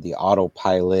negatives or the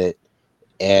autopilot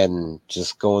and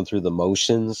just going through the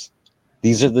motions,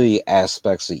 these are the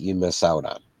aspects that you miss out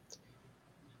on.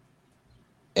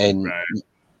 And,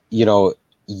 Right.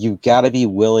 you've got to be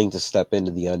willing to step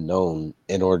into the unknown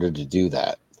in order to do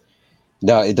that.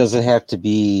 Now, it doesn't have to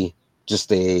be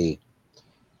just a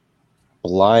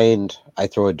blind, I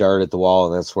throw a dart at the wall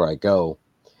and that's where I go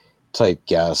type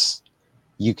guess.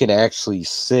 You can actually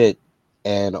sit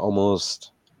and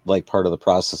almost like part of the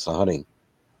process of hunting,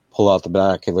 pull out the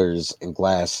binoculars and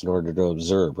glass in order to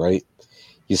observe, right?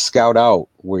 You scout out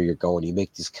where you're going. You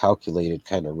make these calculated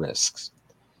kind of risks.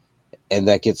 And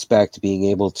that gets back to being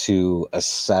able to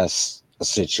assess a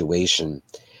situation.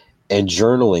 And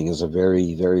journaling is a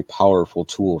very, very powerful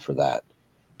tool for that.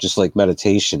 Just like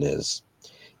meditation is.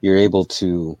 You're able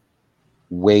to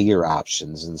weigh your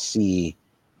options and see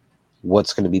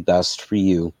what's going to be best for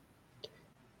you.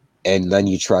 And then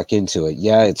you trek into it.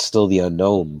 Yeah, it's still the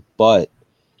unknown, but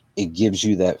it gives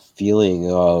you that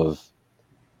feeling of,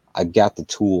 I've got the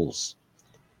tools.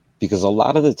 Because a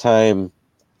lot of the time,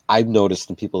 I've noticed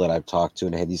in people that I've talked to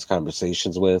and had these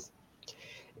conversations with,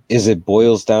 is it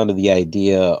boils down to the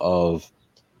idea of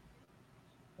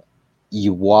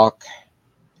you walk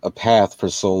a path for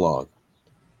so long,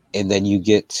 and then you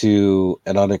get to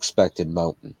an unexpected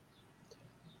mountain.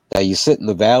 Now you sit in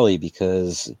the valley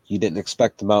because you didn't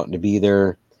expect the mountain to be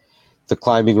there. The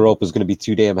climbing rope is going to be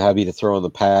too damn heavy to throw in the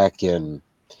pack and,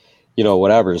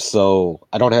 whatever. So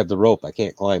I don't have the rope. I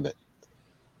can't climb it.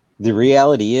 The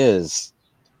reality is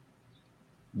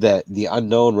that the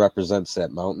unknown represents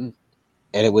that mountain,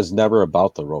 and it was never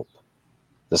about the rope.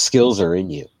 The skills are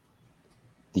in you.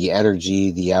 The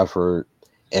energy, the effort,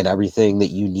 and everything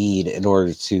that you need in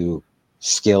order to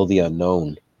scale the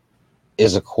unknown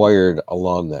is acquired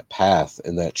along that path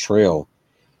and that trail,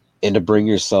 and to bring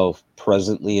yourself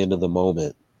presently into the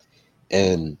moment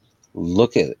and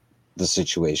look at the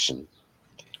situation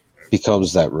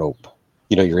becomes that rope.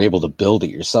 You're able to build it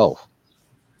yourself.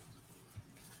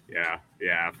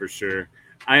 Yeah, for sure.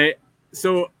 I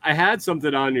had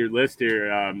something on your list here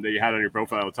that you had on your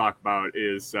profile to talk about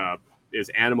is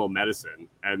animal medicine,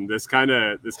 and this kind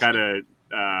of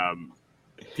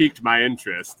piqued my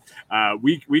interest.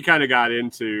 We kind of got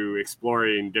into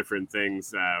exploring different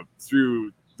things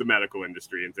through the medical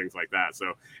industry and things like that.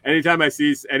 So anytime I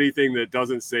see anything that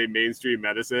doesn't say mainstream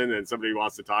medicine and somebody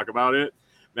wants to talk about it,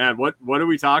 man, what are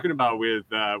we talking about with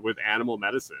animal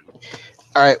medicine?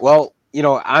 All right. Well,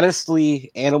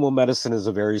 honestly, animal medicine is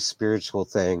a very spiritual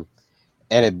thing,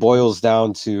 and it boils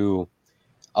down to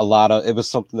it was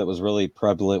something that was really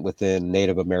prevalent within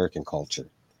Native American culture.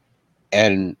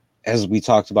 And as we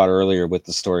talked about earlier with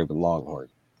the story with Longhorn,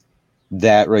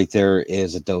 that right there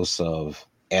is a dose of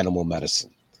animal medicine.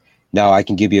 Now, I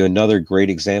can give you another great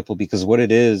example, because what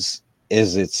it is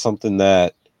it's something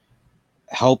that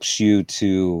helps you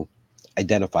to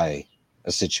identify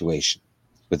a situation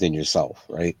within yourself,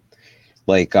 right?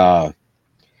 Like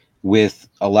with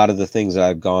a lot of the things that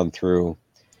I've gone through,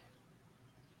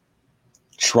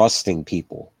 trusting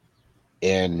people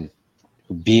and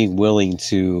being willing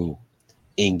to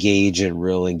engage in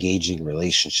real engaging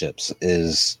relationships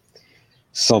is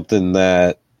something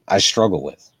that I struggle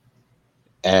with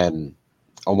and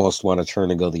almost want to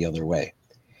turn and go the other way.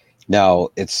 Now,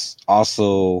 it's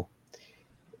also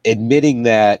admitting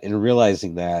that and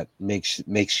realizing that makes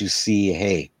you see,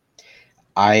 hey,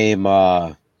 I am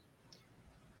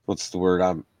what's the word?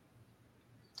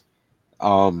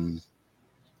 I'm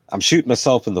shooting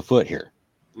myself in the foot here,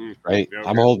 right? Yeah,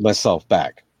 I'm holding myself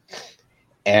back.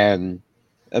 And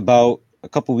about a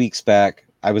couple weeks back,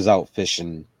 I was out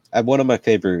fishing at one of my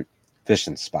favorite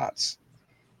fishing spots.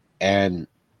 And,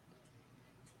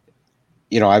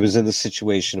 I was in the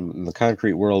situation in the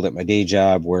concrete world at my day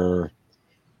job where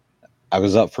I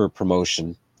was up for a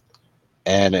promotion.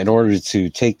 And in order to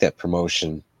take that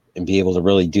promotion and be able to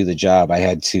really do the job, I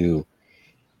had to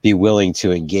be willing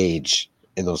to engage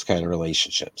in those kind of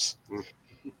relationships.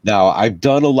 Now, I've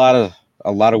done a lot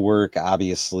of work,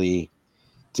 obviously,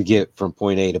 to get from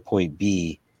point A to point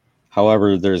B.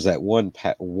 However, there's that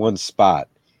one spot,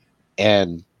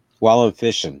 and while I'm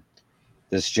fishing,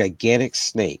 this gigantic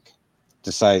snake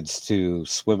decides to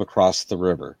swim across the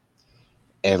river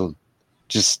and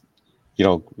just,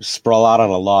 sprawl out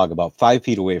on a log about 5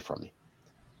 feet away from me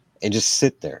and just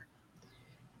sit there.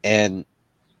 And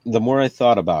the more I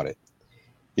thought about it,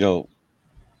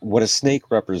 what a snake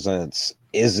represents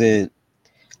isn't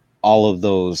all of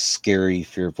those scary,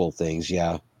 fearful things.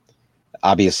 Yeah,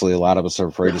 obviously, a lot of us are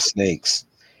afraid of snakes.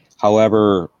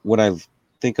 However, when I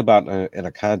think about in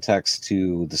a context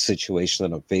to the situation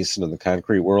that I'm facing in the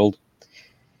concrete world,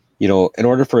 in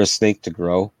order for a snake to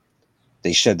grow,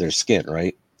 they shed their skin,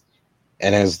 right?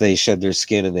 And as they shed their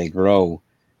skin and they grow,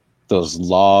 those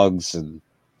logs and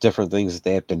different things that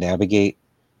they have to navigate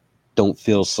don't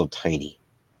feel so tiny.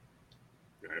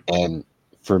 And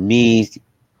for me,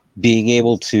 being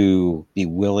able to be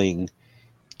willing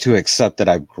to accept that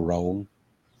I've grown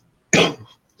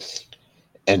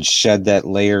and shed that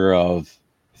layer of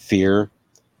fear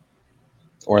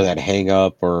or that hang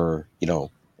up or,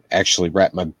 actually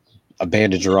wrap a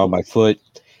bandage around my foot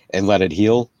and let it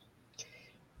heal,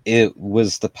 it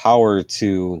was the power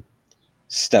to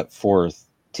step forth,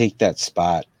 take that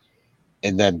spot,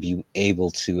 and then be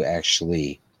able to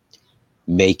actually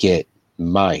make it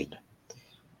mine.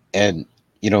 And,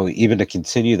 even to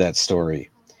continue that story,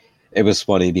 it was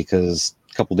funny because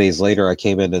a couple days later, I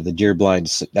came into the deer blind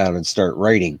to sit down and start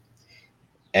writing.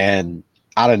 And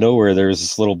out of nowhere, there was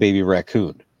this little baby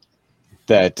raccoon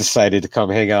that decided to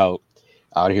come hang out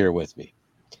here with me.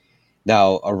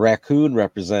 Now, a raccoon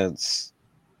represents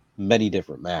many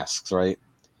different masks, right?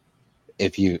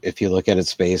 If you look at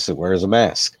its face, it wears a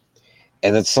mask.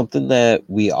 And that's something that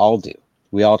we all do.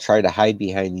 We all try to hide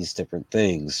behind these different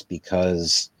things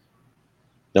because,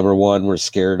 number one, we're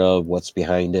scared of what's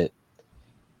behind it.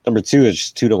 Number two,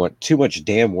 it's just too much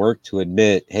damn work to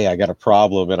admit, hey, I got a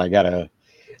problem and I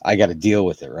gotta deal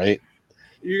with it, right?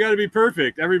 You got to be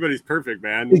perfect. Everybody's perfect,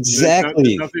 man. Exactly.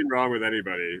 There's nothing wrong with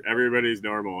anybody. Everybody's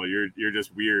normal. You're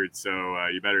just weird, so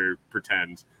you better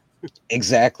pretend.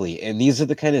 Exactly. And these are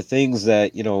the kind of things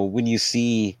that, when you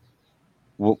see,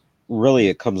 well, really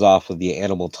it comes off of the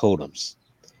animal totems.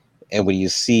 And when you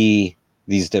see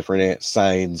these different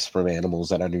signs from animals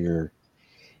that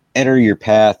enter your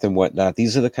path and whatnot,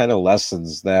 these are the kind of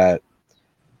lessons that,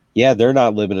 yeah, they're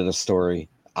not living in a story.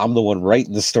 I'm the one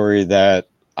writing the story that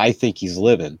I think he's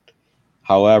living.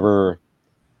 However,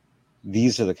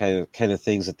 these are the kind of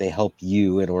things that they help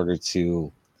you in order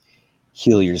to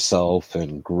heal yourself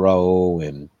and grow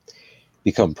and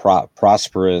become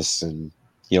prosperous and,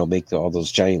 make all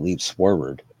those giant leaps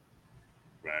forward.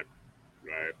 Right.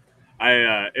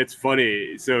 It's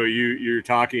funny. So you're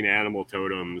talking animal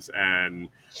totems and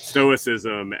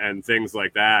stoicism and things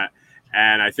like that.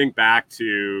 And I think back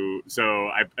to, so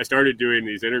I started doing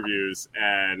these interviews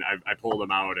and I pulled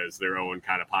them out as their own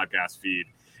kind of podcast feed.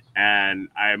 And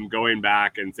I'm going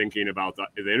back and thinking about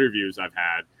the interviews I've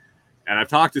had. And I've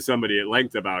talked to somebody at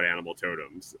length about animal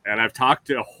totems. And I've talked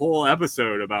to a whole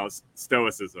episode about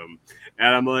stoicism.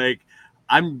 And I'm like,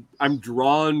 I'm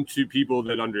drawn to people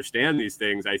that understand these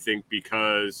things, I think,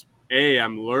 because A,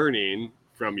 I'm learning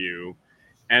from you.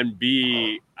 And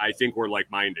B, I think we're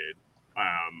like-minded.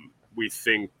 We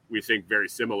think very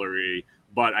similarly,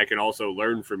 but I can also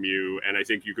learn from you, and I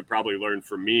think you could probably learn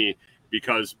from me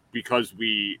because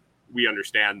we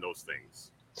understand those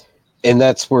things. And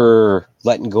that's where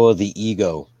letting go of the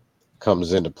ego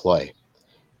comes into play,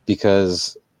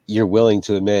 because you're willing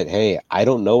to admit, hey, I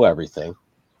don't know everything.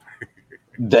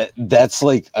 That's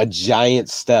like a giant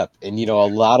step. And a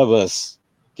lot of us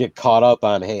get caught up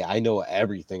on, hey, I know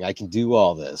everything, I can do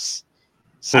all this.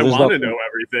 So I want to know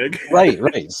everything.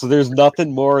 Right. So there's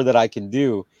nothing more that I can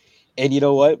do. And you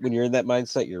know what? When you're in that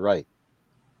mindset, you're right.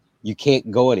 You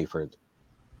can't go any further.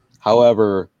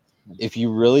 However, if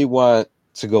you really want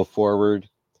to go forward,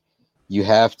 you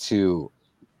have to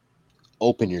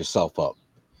open yourself up.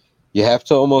 You have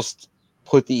to almost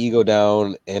put the ego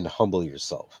down and humble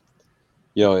yourself.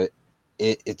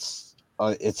 It's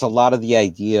it's a lot of the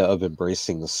idea of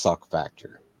embracing the suck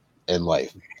factor in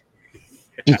life.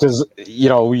 Because,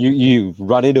 you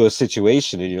run into a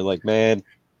situation and you're like, man,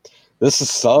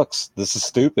 sucks. This is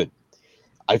stupid.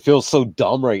 I feel so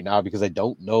dumb right now because I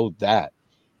don't know that.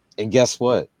 And guess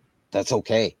what? That's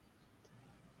okay.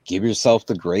 Give yourself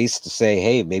the grace to say,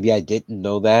 hey, maybe I didn't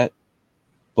know that,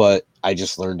 but I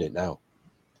just learned it now.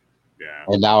 Yeah.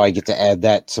 And now I get to add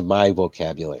that to my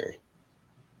vocabulary.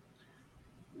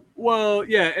 Well,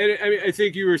 yeah, and I mean, I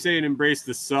think you were saying embrace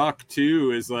the suck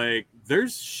too. Is like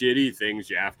there's shitty things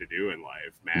you have to do in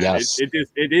life, man. Yes. It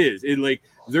is. It like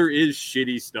there is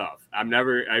shitty stuff. I'm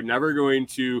never going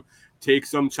to take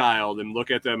some child and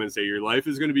look at them and say your life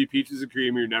is going to be peaches and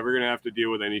cream. You're never going to have to deal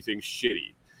with anything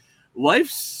shitty. Life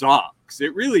sucks.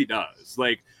 It really does.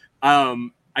 Like,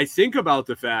 I think about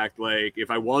the fact, like,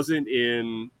 if I wasn't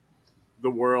in the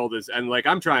world and like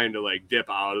I'm trying to like dip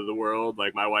out of the world,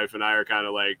 like my wife and I are kind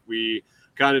of like we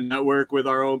kind of network with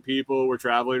our own people. We're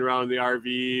traveling around in the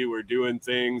RV, we're doing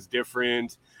things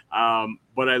different,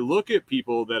 but I look at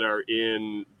people that are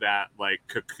in that like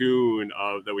cocoon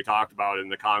of that we talked about in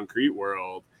the concrete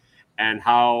world and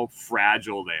how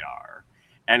fragile they are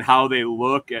and how they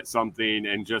look at something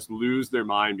and just lose their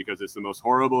mind because it's the most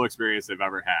horrible experience they've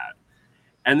ever had.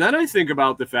 And then I think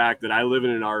about the fact that I live in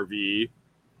an RV.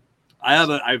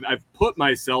 I've put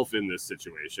myself in this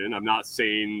situation. I'm not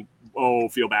saying,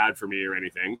 feel bad for me or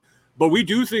anything, but we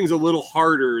do things a little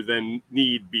harder than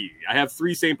need be. I have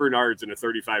 3 St. Bernards and a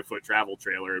 35-foot travel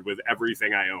trailer with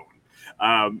everything I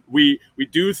own. We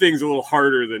do things a little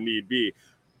harder than need be.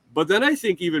 But then I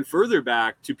think even further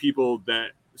back to people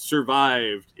that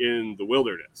survived in the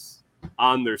wilderness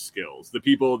on their skills, the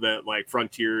people that like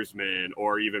frontiersmen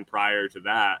or even prior to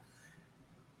that,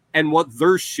 and what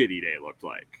their shitty day looked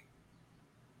like.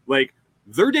 Like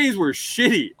their days were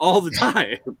shitty all the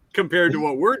time compared to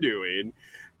what we're doing.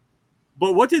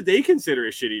 But what did they consider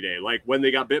a shitty day? Like when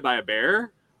they got bit by a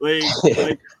bear? Like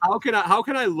how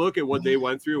can I look at what they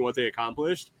went through and what they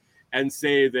accomplished and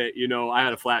say that, I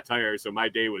had a flat tire, so my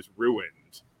day was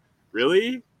ruined?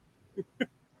 Really?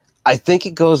 I think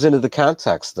it goes into the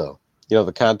context though.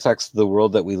 The context of the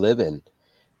world that we live in.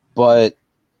 But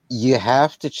you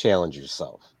have to challenge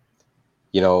yourself.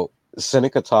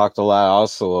 Seneca talked a lot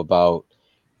also about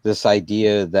this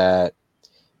idea that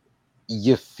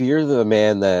you fear the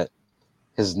man that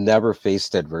has never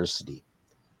faced adversity,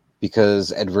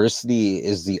 because adversity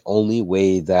is the only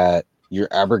way that you're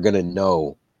ever going to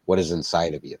know what is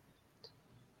inside of you.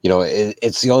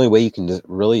 It's the only way you can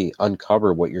really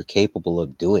uncover what you're capable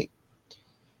of doing.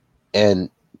 And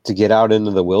to get out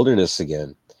into the wilderness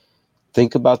again,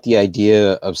 think about the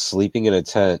idea of sleeping in a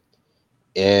tent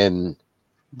in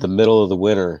the middle of the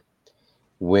winter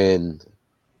when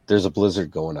there's a blizzard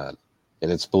going on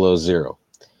and it's below 0.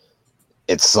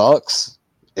 It sucks.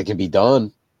 It can be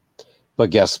done. But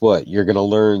guess what? You're going to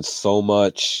learn so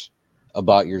much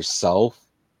about yourself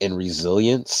and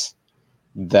resilience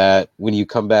that when you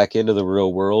come back into the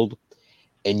real world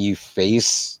and you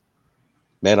face,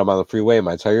 man, I'm on the freeway,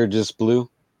 my tire just blew.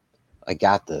 I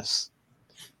got this.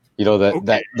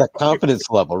 That confidence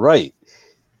level, right?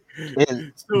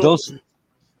 And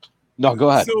No, go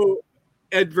ahead. So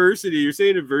adversity, you're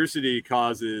saying adversity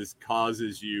causes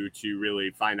you to really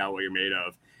find out what you're made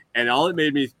of. And all it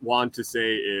made me want to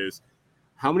say is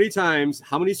how many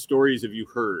stories have you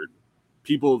heard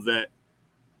people that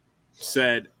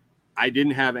said, I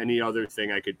didn't have any other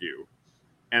thing I could do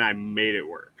and I made it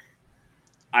work.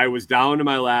 I was down to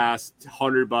my last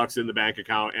 $100 in the bank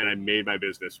account and I made my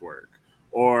business work.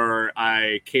 Or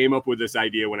I came up with this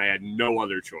idea when I had no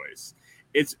other choice.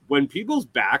 It's when people's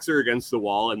backs are against the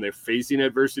wall and they're facing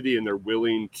adversity and they're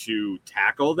willing to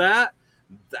tackle that,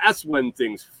 that's when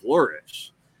things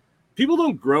flourish. People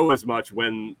don't grow as much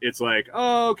when it's like,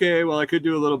 oh, okay, well, I could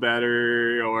do a little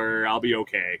better or I'll be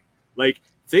okay. Like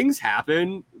things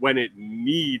happen when it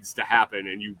needs to happen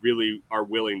and you really are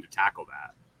willing to tackle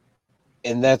that.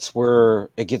 And that's where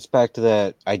it gets back to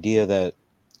that idea that,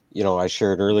 I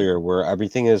shared earlier, where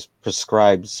everything is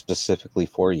prescribed specifically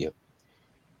for you.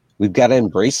 We've got to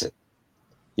embrace it.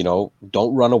 Don't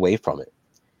run away from it.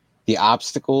 The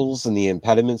obstacles and the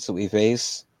impediments that we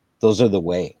face, those are the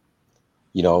way.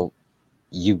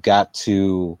 You've got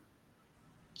to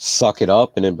suck it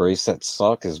up and embrace that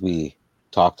suck, as we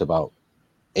talked about,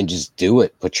 and just do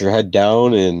it. Put your head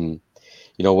down and,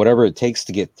 whatever it takes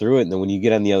to get through it. And then when you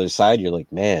get on the other side, you're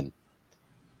like, man,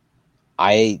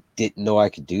 I didn't know I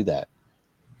could do that.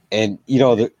 And,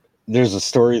 there's a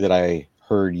story that I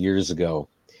heard years ago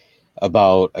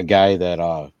about a guy that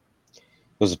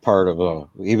was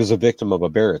he was a victim of a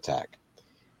bear attack.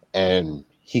 And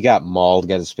he got mauled,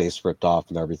 got his face ripped off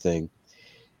and everything.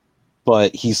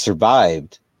 But he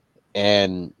survived,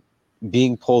 and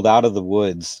being pulled out of the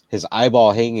woods, his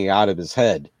eyeball hanging out of his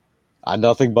head, on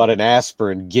nothing but an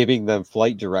aspirin, giving them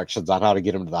flight directions on how to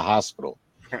get him to the hospital.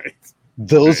 Right.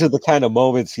 Those are the kind of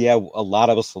moments, a lot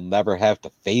of us will never have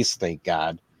to face, thank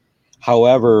God.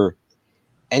 However,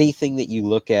 anything that you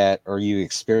look at or you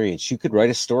experience, you could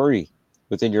write a story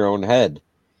within your own head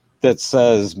that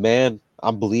says, man,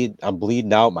 I'm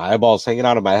bleeding out. My eyeball's hanging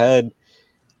out of my head.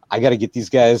 I got to get these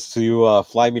guys to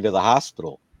fly me to the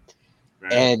hospital.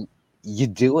 Right. And you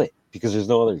do it because there's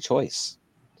no other choice.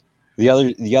 The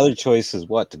other choice is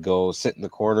what? To go sit in the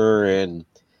corner and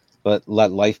let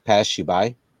life pass you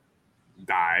by?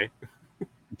 Die.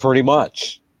 Pretty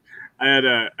much. I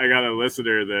got a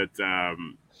listener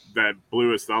that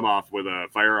blew his thumb off with a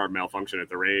firearm malfunction at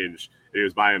the range. He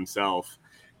was by himself,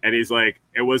 and he's like,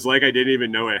 it was like I didn't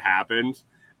even know it happened.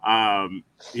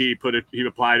 He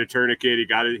applied a tourniquet. He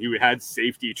got it. He had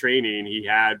safety training. He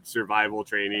had survival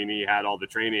training. He had all the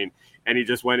training, and he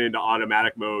just went into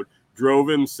automatic mode, drove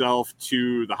himself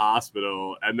to the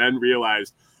hospital, and then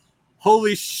realized,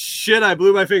 holy shit, I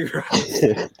blew my finger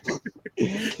off.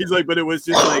 He's like, but it was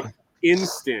just like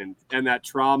instant, and that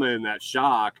trauma and that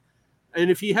shock. And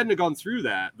if he hadn't gone through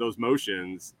those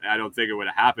motions, I don't think it would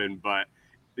have happened. But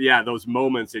yeah, those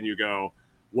moments, and you go,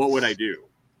 what would I do?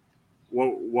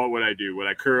 What would I do? Would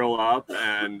I curl up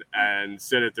and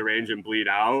sit at the range and bleed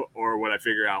out, or would I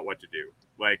figure out what to do?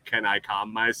 Like, can I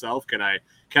calm myself? Can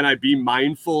I be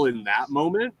mindful in that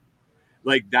moment?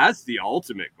 Like, that's the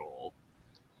ultimate goal,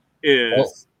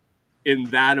 is in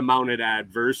that amount of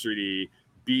adversity,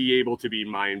 be able to be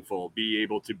mindful, be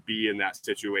able to be in that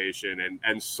situation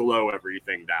and slow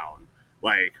everything down.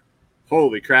 Like,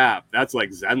 holy crap, that's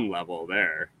like Zen level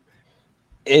there.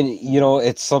 And,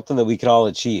 it's something that we can all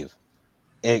achieve.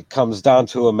 It comes down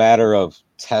to a matter of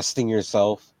testing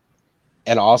yourself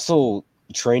and also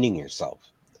training yourself.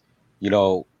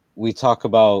 We talk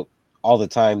about all the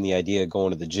time the idea of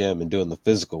going to the gym and doing the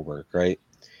physical work, right?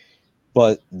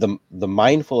 But the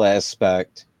mindful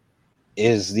aspect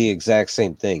is the exact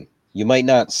same thing. You might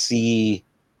not say,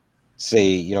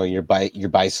 your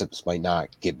biceps might not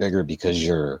get bigger because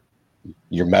you're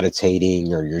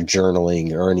meditating or you're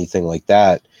journaling or anything like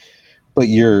that, but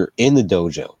you're in the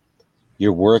dojo.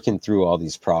 You're working through all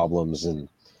these problems and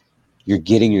you're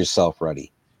getting yourself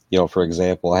ready. For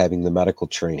example, having the medical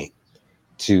training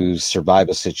to survive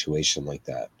a situation like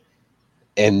that.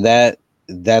 And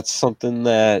that's something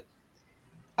that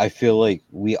I feel like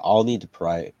we all need to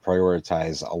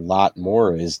prioritize a lot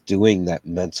more, is doing that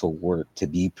mental work to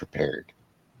be prepared.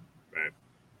 Right.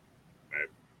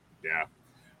 Yeah.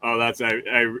 Oh,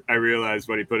 I realized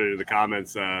when he put it in the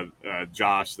comments,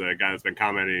 Josh, the guy that's been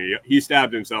commenting, he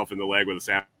stabbed himself in the leg with a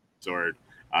samurai sword.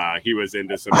 He was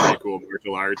into some pretty cool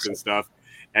martial arts and stuff,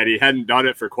 and he hadn't done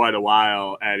it for quite a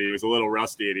while, and he was a little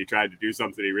rusty, and he tried to do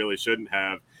something he really shouldn't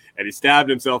have, and he stabbed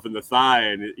himself in the thigh.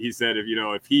 And he said,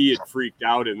 if he had freaked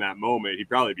out in that moment, he'd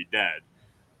probably be dead.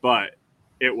 But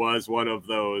it was one of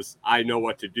those, I know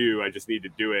what to do, I just need to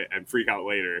do it and freak out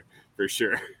later, for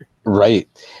sure. Right.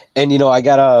 And, I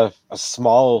got a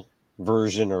small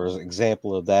version or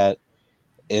example of that.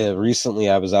 Recently,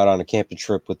 I was out on a camping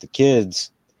trip with the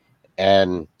kids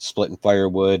and splitting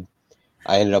firewood.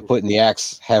 I ended up putting the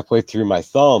axe halfway through my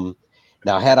thumb.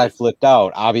 Now, had I flipped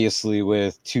out, obviously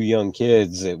with 2 young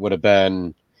kids, it would have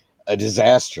been a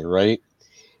disaster, right?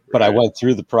 But I went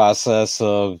through the process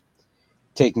of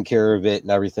taking care of it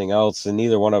and everything else, and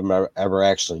neither one of them ever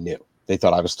actually knew. They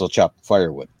thought I was still chopping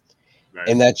firewood. Right.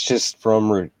 And that's just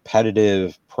from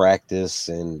repetitive practice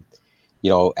and,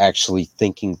 actually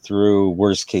thinking through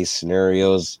worst case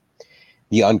scenarios,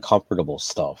 the uncomfortable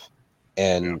stuff,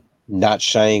 and not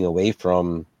shying away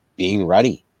from being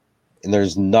ready. And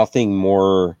there's nothing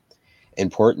more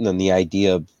important than the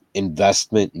idea of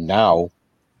investment now,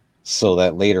 so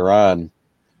that later on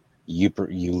you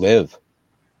live.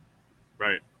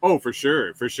 Right. Oh, for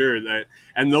sure. That,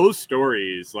 and those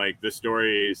stories, like the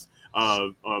stories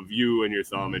of you and your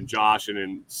thumb, and Josh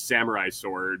and samurai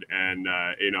sword, and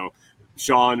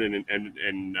Sean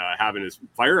and having his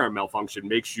firearm malfunction,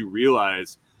 makes you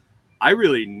realize, I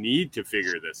really need to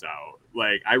figure this out.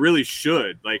 Like, I really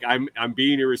should. Like, I'm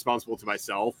being irresponsible to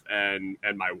myself and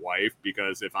my wife,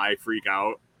 because if I freak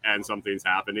out and something's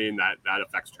happening, that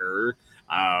affects her.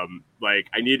 Like,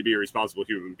 I need to be a responsible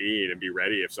human being and be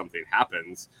ready if something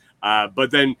happens.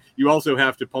 But then you also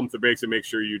have to pump the brakes and make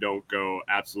sure you don't go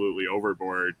absolutely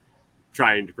overboard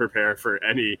trying to prepare for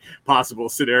any possible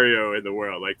scenario in the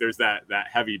world. Like, there's that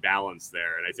heavy balance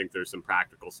there. And I think there's some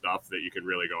practical stuff that you can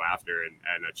really go after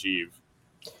and achieve.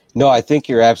 No, I think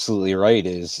you're absolutely right.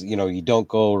 You don't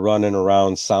go running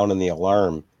around sounding the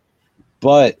alarm.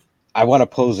 But I want to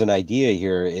pose an idea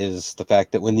here is the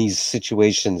fact that when these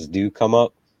situations do come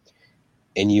up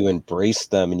and you embrace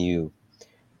them and you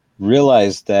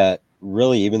realize that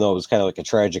really, even though it was kind of like a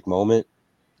tragic moment,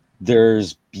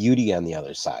 there's beauty on the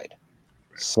other side.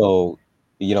 So,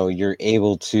 you're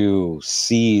able to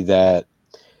see that,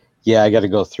 yeah, I got to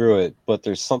go through it, but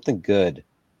there's something good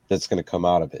that's going to come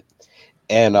out of it.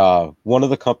 And one of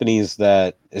the companies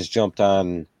that has jumped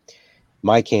on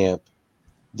my camp,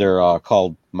 they're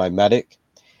called My Medic,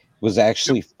 was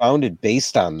actually founded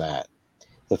based on that.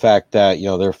 The fact that,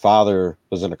 their father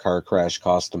was in a car crash,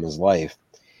 cost him his life.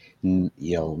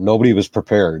 Nobody was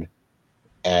prepared,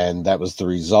 and that was the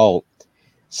result.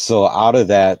 So out of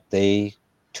that, they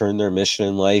turned their mission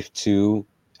in life to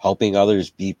helping others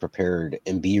be prepared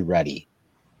and be ready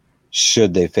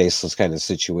should they face those kind of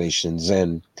situations.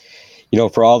 And,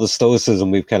 for all the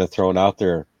stoicism we've kind of thrown out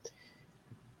there,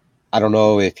 I don't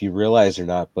know if you realize or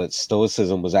not, but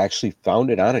stoicism was actually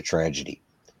founded on a tragedy.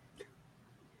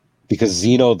 Because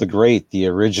Zeno the Great, the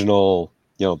original,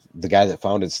 the guy that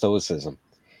founded stoicism,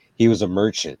 he was a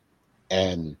merchant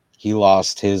and he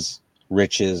lost his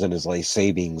riches and his life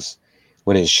savings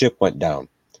when his ship went down.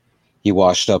 He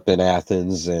washed up in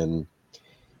Athens and,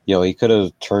 he could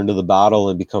have turned to the bottle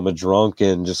and become a drunk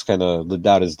and just kind of lived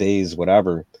out his days,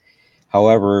 whatever.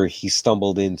 However, he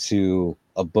stumbled into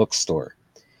a bookstore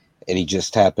and he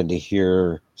just happened to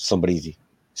hear somebody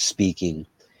speaking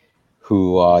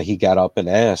who he got up and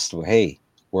asked, well, hey,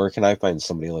 where can I find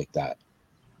somebody like that?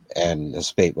 And as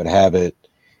fate would have it,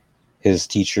 his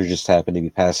teacher just happened to be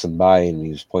passing by and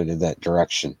he was pointed that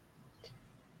direction.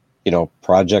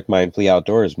 Project Mindfully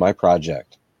Outdoors, my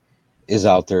project, is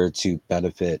out there to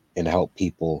benefit and help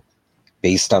people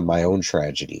based on my own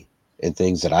tragedy and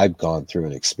things that I've gone through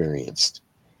and experienced.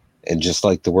 And just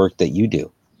like the work that you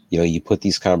do, you put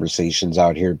these conversations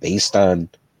out here based on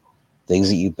things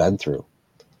that you've been through.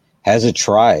 As a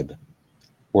tribe,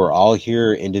 we're all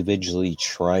here individually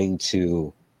trying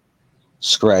to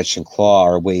scratch and claw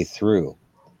our way through,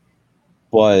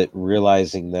 but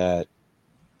realizing that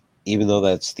even though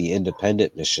that's the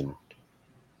independent mission,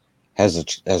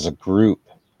 as a group,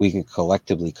 we can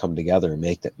collectively come together and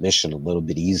make that mission a little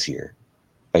bit easier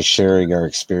by sharing our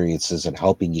experiences and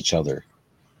helping each other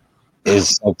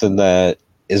is something that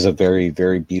is a very,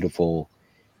 very beautiful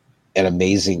and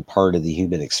amazing part of the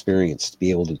human experience to be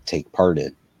able to take part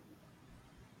in.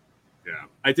 Yeah,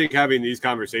 I think having these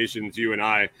conversations, you and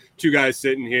I, two guys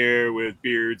sitting here with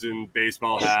beards and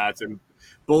baseball hats and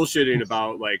bullshitting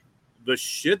about like the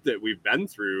shit that we've been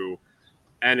through,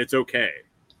 and it's okay.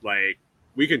 Like,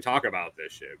 we can talk about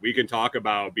this shit. We can talk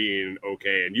about being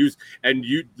okay and use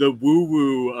the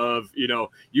woo-woo of,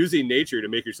 using nature to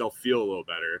make yourself feel a little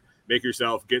better, make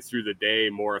yourself get through the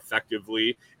day more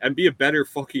effectively and be a better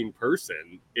fucking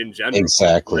person in general.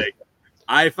 Exactly. Like,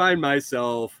 I find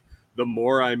myself, the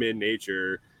more I'm in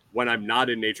nature, when I'm not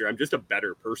in nature, I'm just a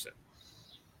better person.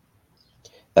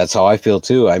 That's how I feel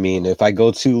too. I mean, if I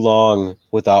go too long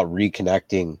without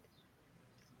reconnecting,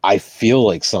 I feel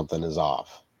like something is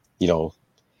off.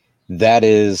 That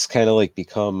is kind of like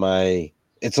become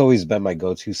it's always been my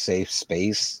go-to safe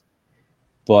space.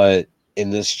 But in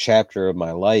this chapter of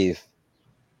my life,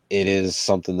 it is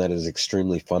something that is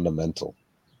extremely fundamental.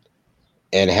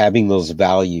 And having those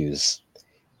values,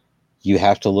 you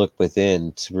have to look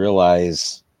within to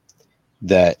realize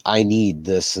that I need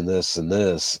this and this and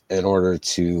this in order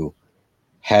to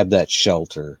have that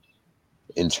shelter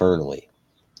internally.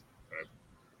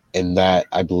 And that,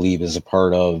 I believe, is a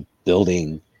part of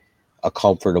building a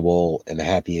comfortable and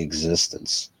happy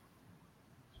existence.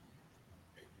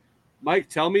 Mike,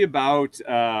 tell me about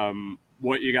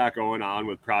what you got going on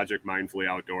with Project Mindfully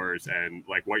Outdoors and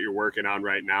like what you're working on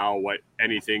right now,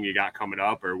 anything you got coming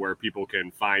up, or where people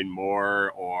can find more,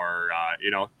 or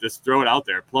just throw it out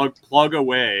there. Plug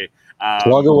away.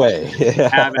 Plug away.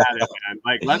 Have at it,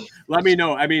 man. Like let me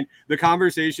know. I mean, the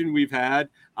conversation we've had,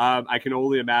 I can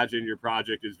only imagine your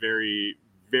project is very,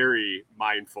 very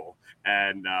mindful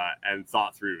and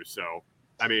thought through. So,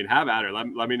 I mean, have at it.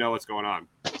 Let me know what's going on.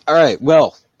 All right.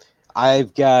 Well,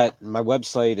 I've got my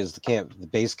website is the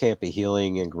base camp of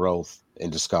healing and growth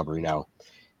and discovery now.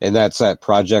 And that's at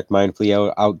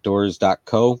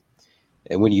projectmindfullyoutdoors.co.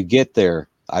 And when you get there,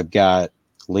 I've got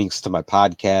links to my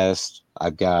podcast.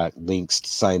 I've got links to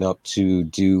sign up to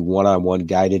do one-on-one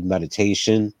guided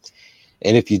meditation.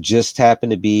 And if you just happen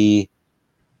to be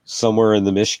somewhere in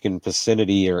the Michigan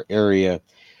vicinity or area,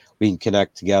 we can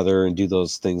connect together and do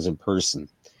those things in person.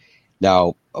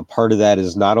 Now, a part of that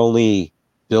is not only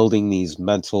building these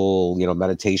mental,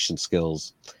 meditation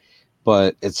skills,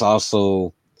 but it's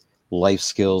also life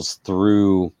skills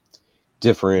through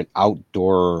different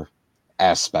outdoor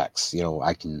aspects. You know,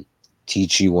 I can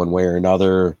teach you one way or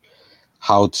another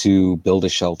how to build a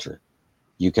shelter.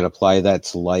 You can apply that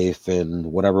to life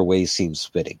in whatever way seems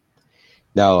fitting.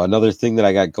 Now, another thing that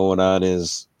I got going on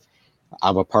is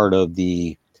I'm a part of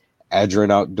the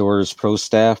Adrian Outdoors Pro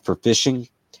staff for fishing.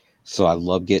 So I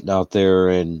love getting out there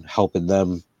and helping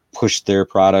them push their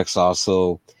products.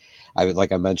 Also,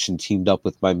 like I mentioned, teamed up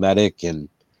with my medic and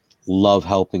love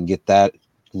helping get that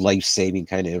life-saving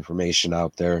kind of information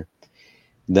out there.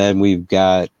 Then we've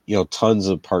got, tons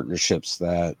of partnerships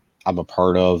that I'm a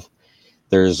part of.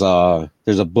 There's a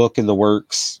book in the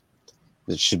works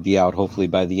that should be out hopefully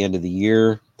by the end of the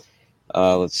year.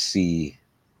 Let's see.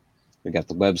 We got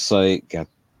the website, got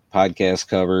podcast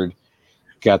covered.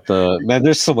 Got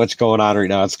there's so much going on right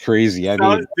now. It's crazy.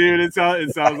 It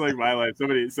sounds like my life.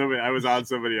 Somebody, I was on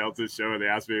somebody else's show and they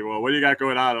asked me, well, what do you got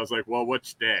going on? I was like, well,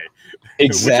 which day?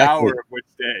 Exactly. Which hour of which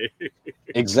day?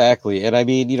 Exactly. And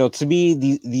to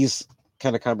me, these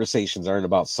kind of conversations aren't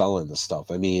about selling the stuff.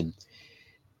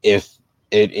 If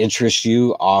it interests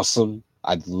you, awesome.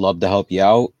 I'd love to help you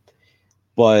out.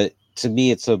 But to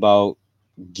me, it's about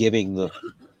giving the...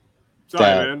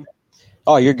 Sorry, man.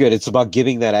 Oh, you're good. It's about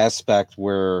giving that aspect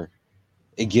where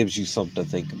it gives you something to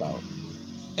think about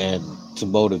and to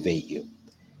motivate you.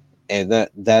 And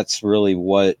that's really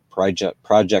what Project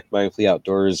Mindfully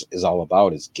Outdoors is all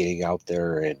about, is getting out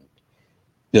there and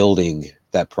building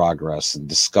that progress and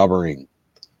discovering.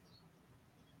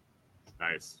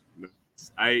 Nice.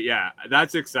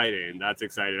 That's exciting.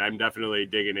 I'm definitely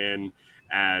digging in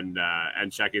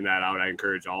and checking that out. I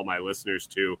encourage all my listeners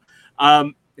to.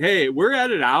 Hey, we're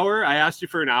at an hour. I asked you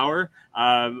for an hour.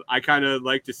 I kind of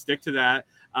like to stick to that.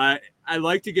 I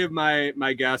like to give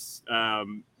my guests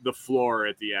the floor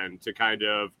at the end to kind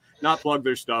of not plug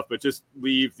their stuff, but just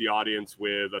leave the audience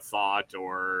with a thought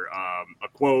or a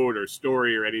quote or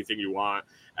story or anything you want.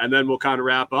 And then we'll kind of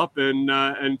wrap up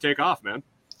and take off, man.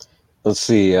 Let's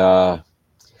see.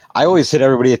 I always hit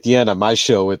everybody at the end on my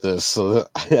show with this. So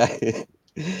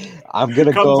I'm going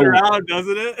to go. Comes around,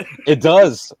 doesn't it? It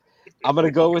does. I'm going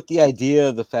to go with the idea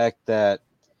of the fact that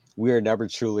we are never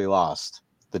truly lost.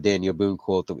 The Daniel Boone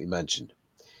quote that we mentioned.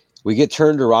 We get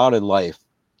turned around in life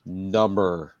a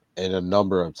number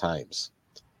of times.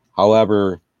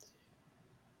 However,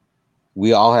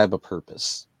 we all have a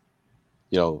purpose.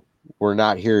 We're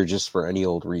not here just for any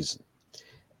old reason.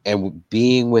 And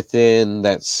being within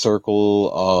that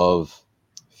circle of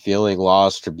feeling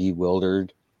lost or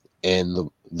bewildered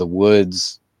in the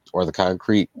woods or the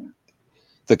concrete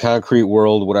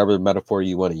world, whatever metaphor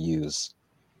you want to use,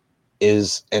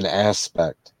 is an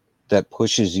aspect that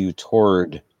pushes you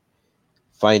toward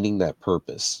finding that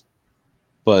purpose.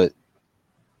 But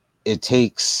it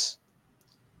takes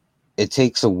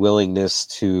a willingness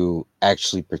to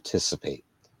actually participate.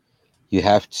 You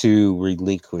have to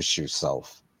relinquish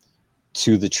yourself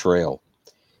to the trail.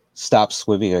 Stop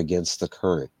swimming against the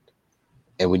current.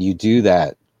 And when you do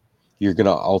that, you're going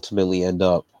to ultimately end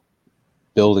up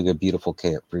building a beautiful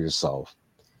camp for yourself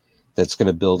that's going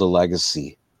to build a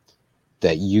legacy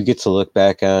that you get to look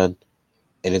back on,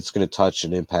 and it's going to touch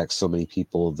and impact so many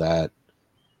people that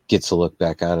get to look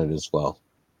back on it as well.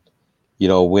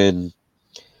 When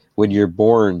you're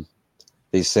born,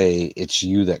 they say it's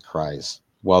you that cries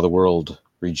while the world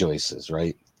rejoices,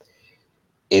 right?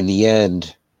 In the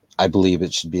end, I believe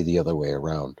it should be the other way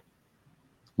around.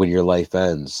 When your life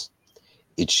ends,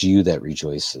 it's you that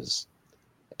rejoices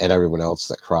and everyone else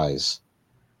that cries.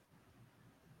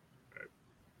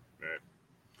 Right.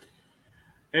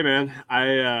 Hey, man,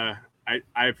 I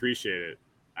appreciate it.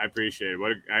 I appreciate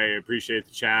it. I appreciate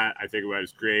the chat. I think it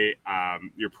was great.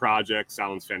 Your project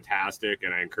sounds fantastic,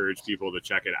 and I encourage people to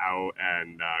check it out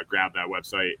and grab that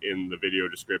website in the video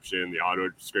description, the audio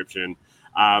description.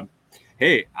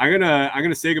 Hey, I'm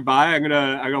gonna say goodbye. I'm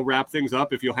gonna wrap things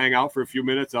up. If you'll hang out for a few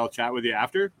minutes, I'll chat with you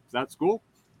after. Is that cool?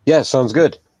 Yeah, sounds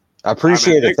good. I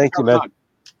appreciate it. Thank you, man.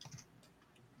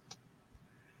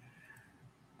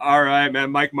 All right,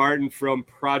 man. Mike Martin from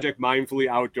Project Mindfully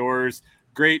Outdoors.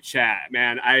 Great chat,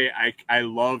 man. I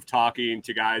love talking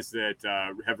to guys that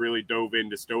have really dove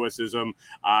into stoicism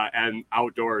and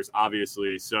outdoors,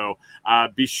 obviously. So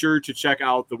be sure to check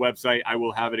out the website. I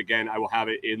will have it again. I will have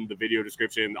it in the video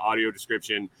description, the audio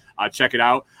description. Check it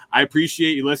out. I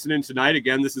appreciate you listening tonight.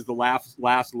 Again, this is the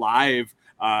last live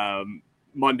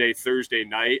Monday, Thursday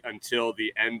night until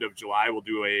the end of July. We'll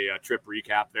do a trip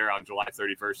recap there on July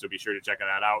 31st, so be sure to check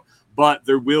that out. But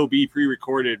there will be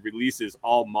pre-recorded releases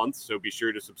all month, so be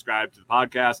sure to subscribe to the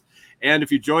podcast. And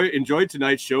if you enjoyed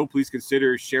tonight's show, please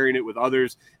consider sharing it with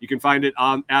others. You can find it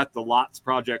at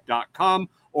thelotsproject.com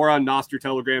or on Nostr,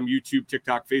 Telegram, YouTube,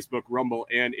 TikTok, Facebook, Rumble,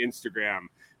 and Instagram.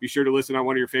 Be sure to listen on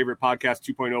one of your favorite Podcast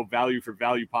 2.0 value for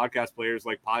value podcast players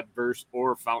like Podverse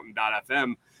or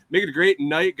Fountain.fm. Make it a great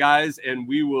night, guys, and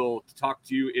we will talk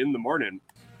to you in the morning.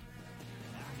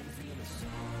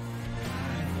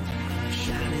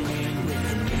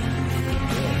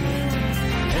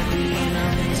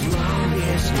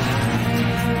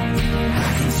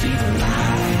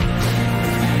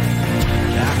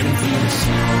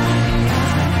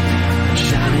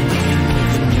 Shining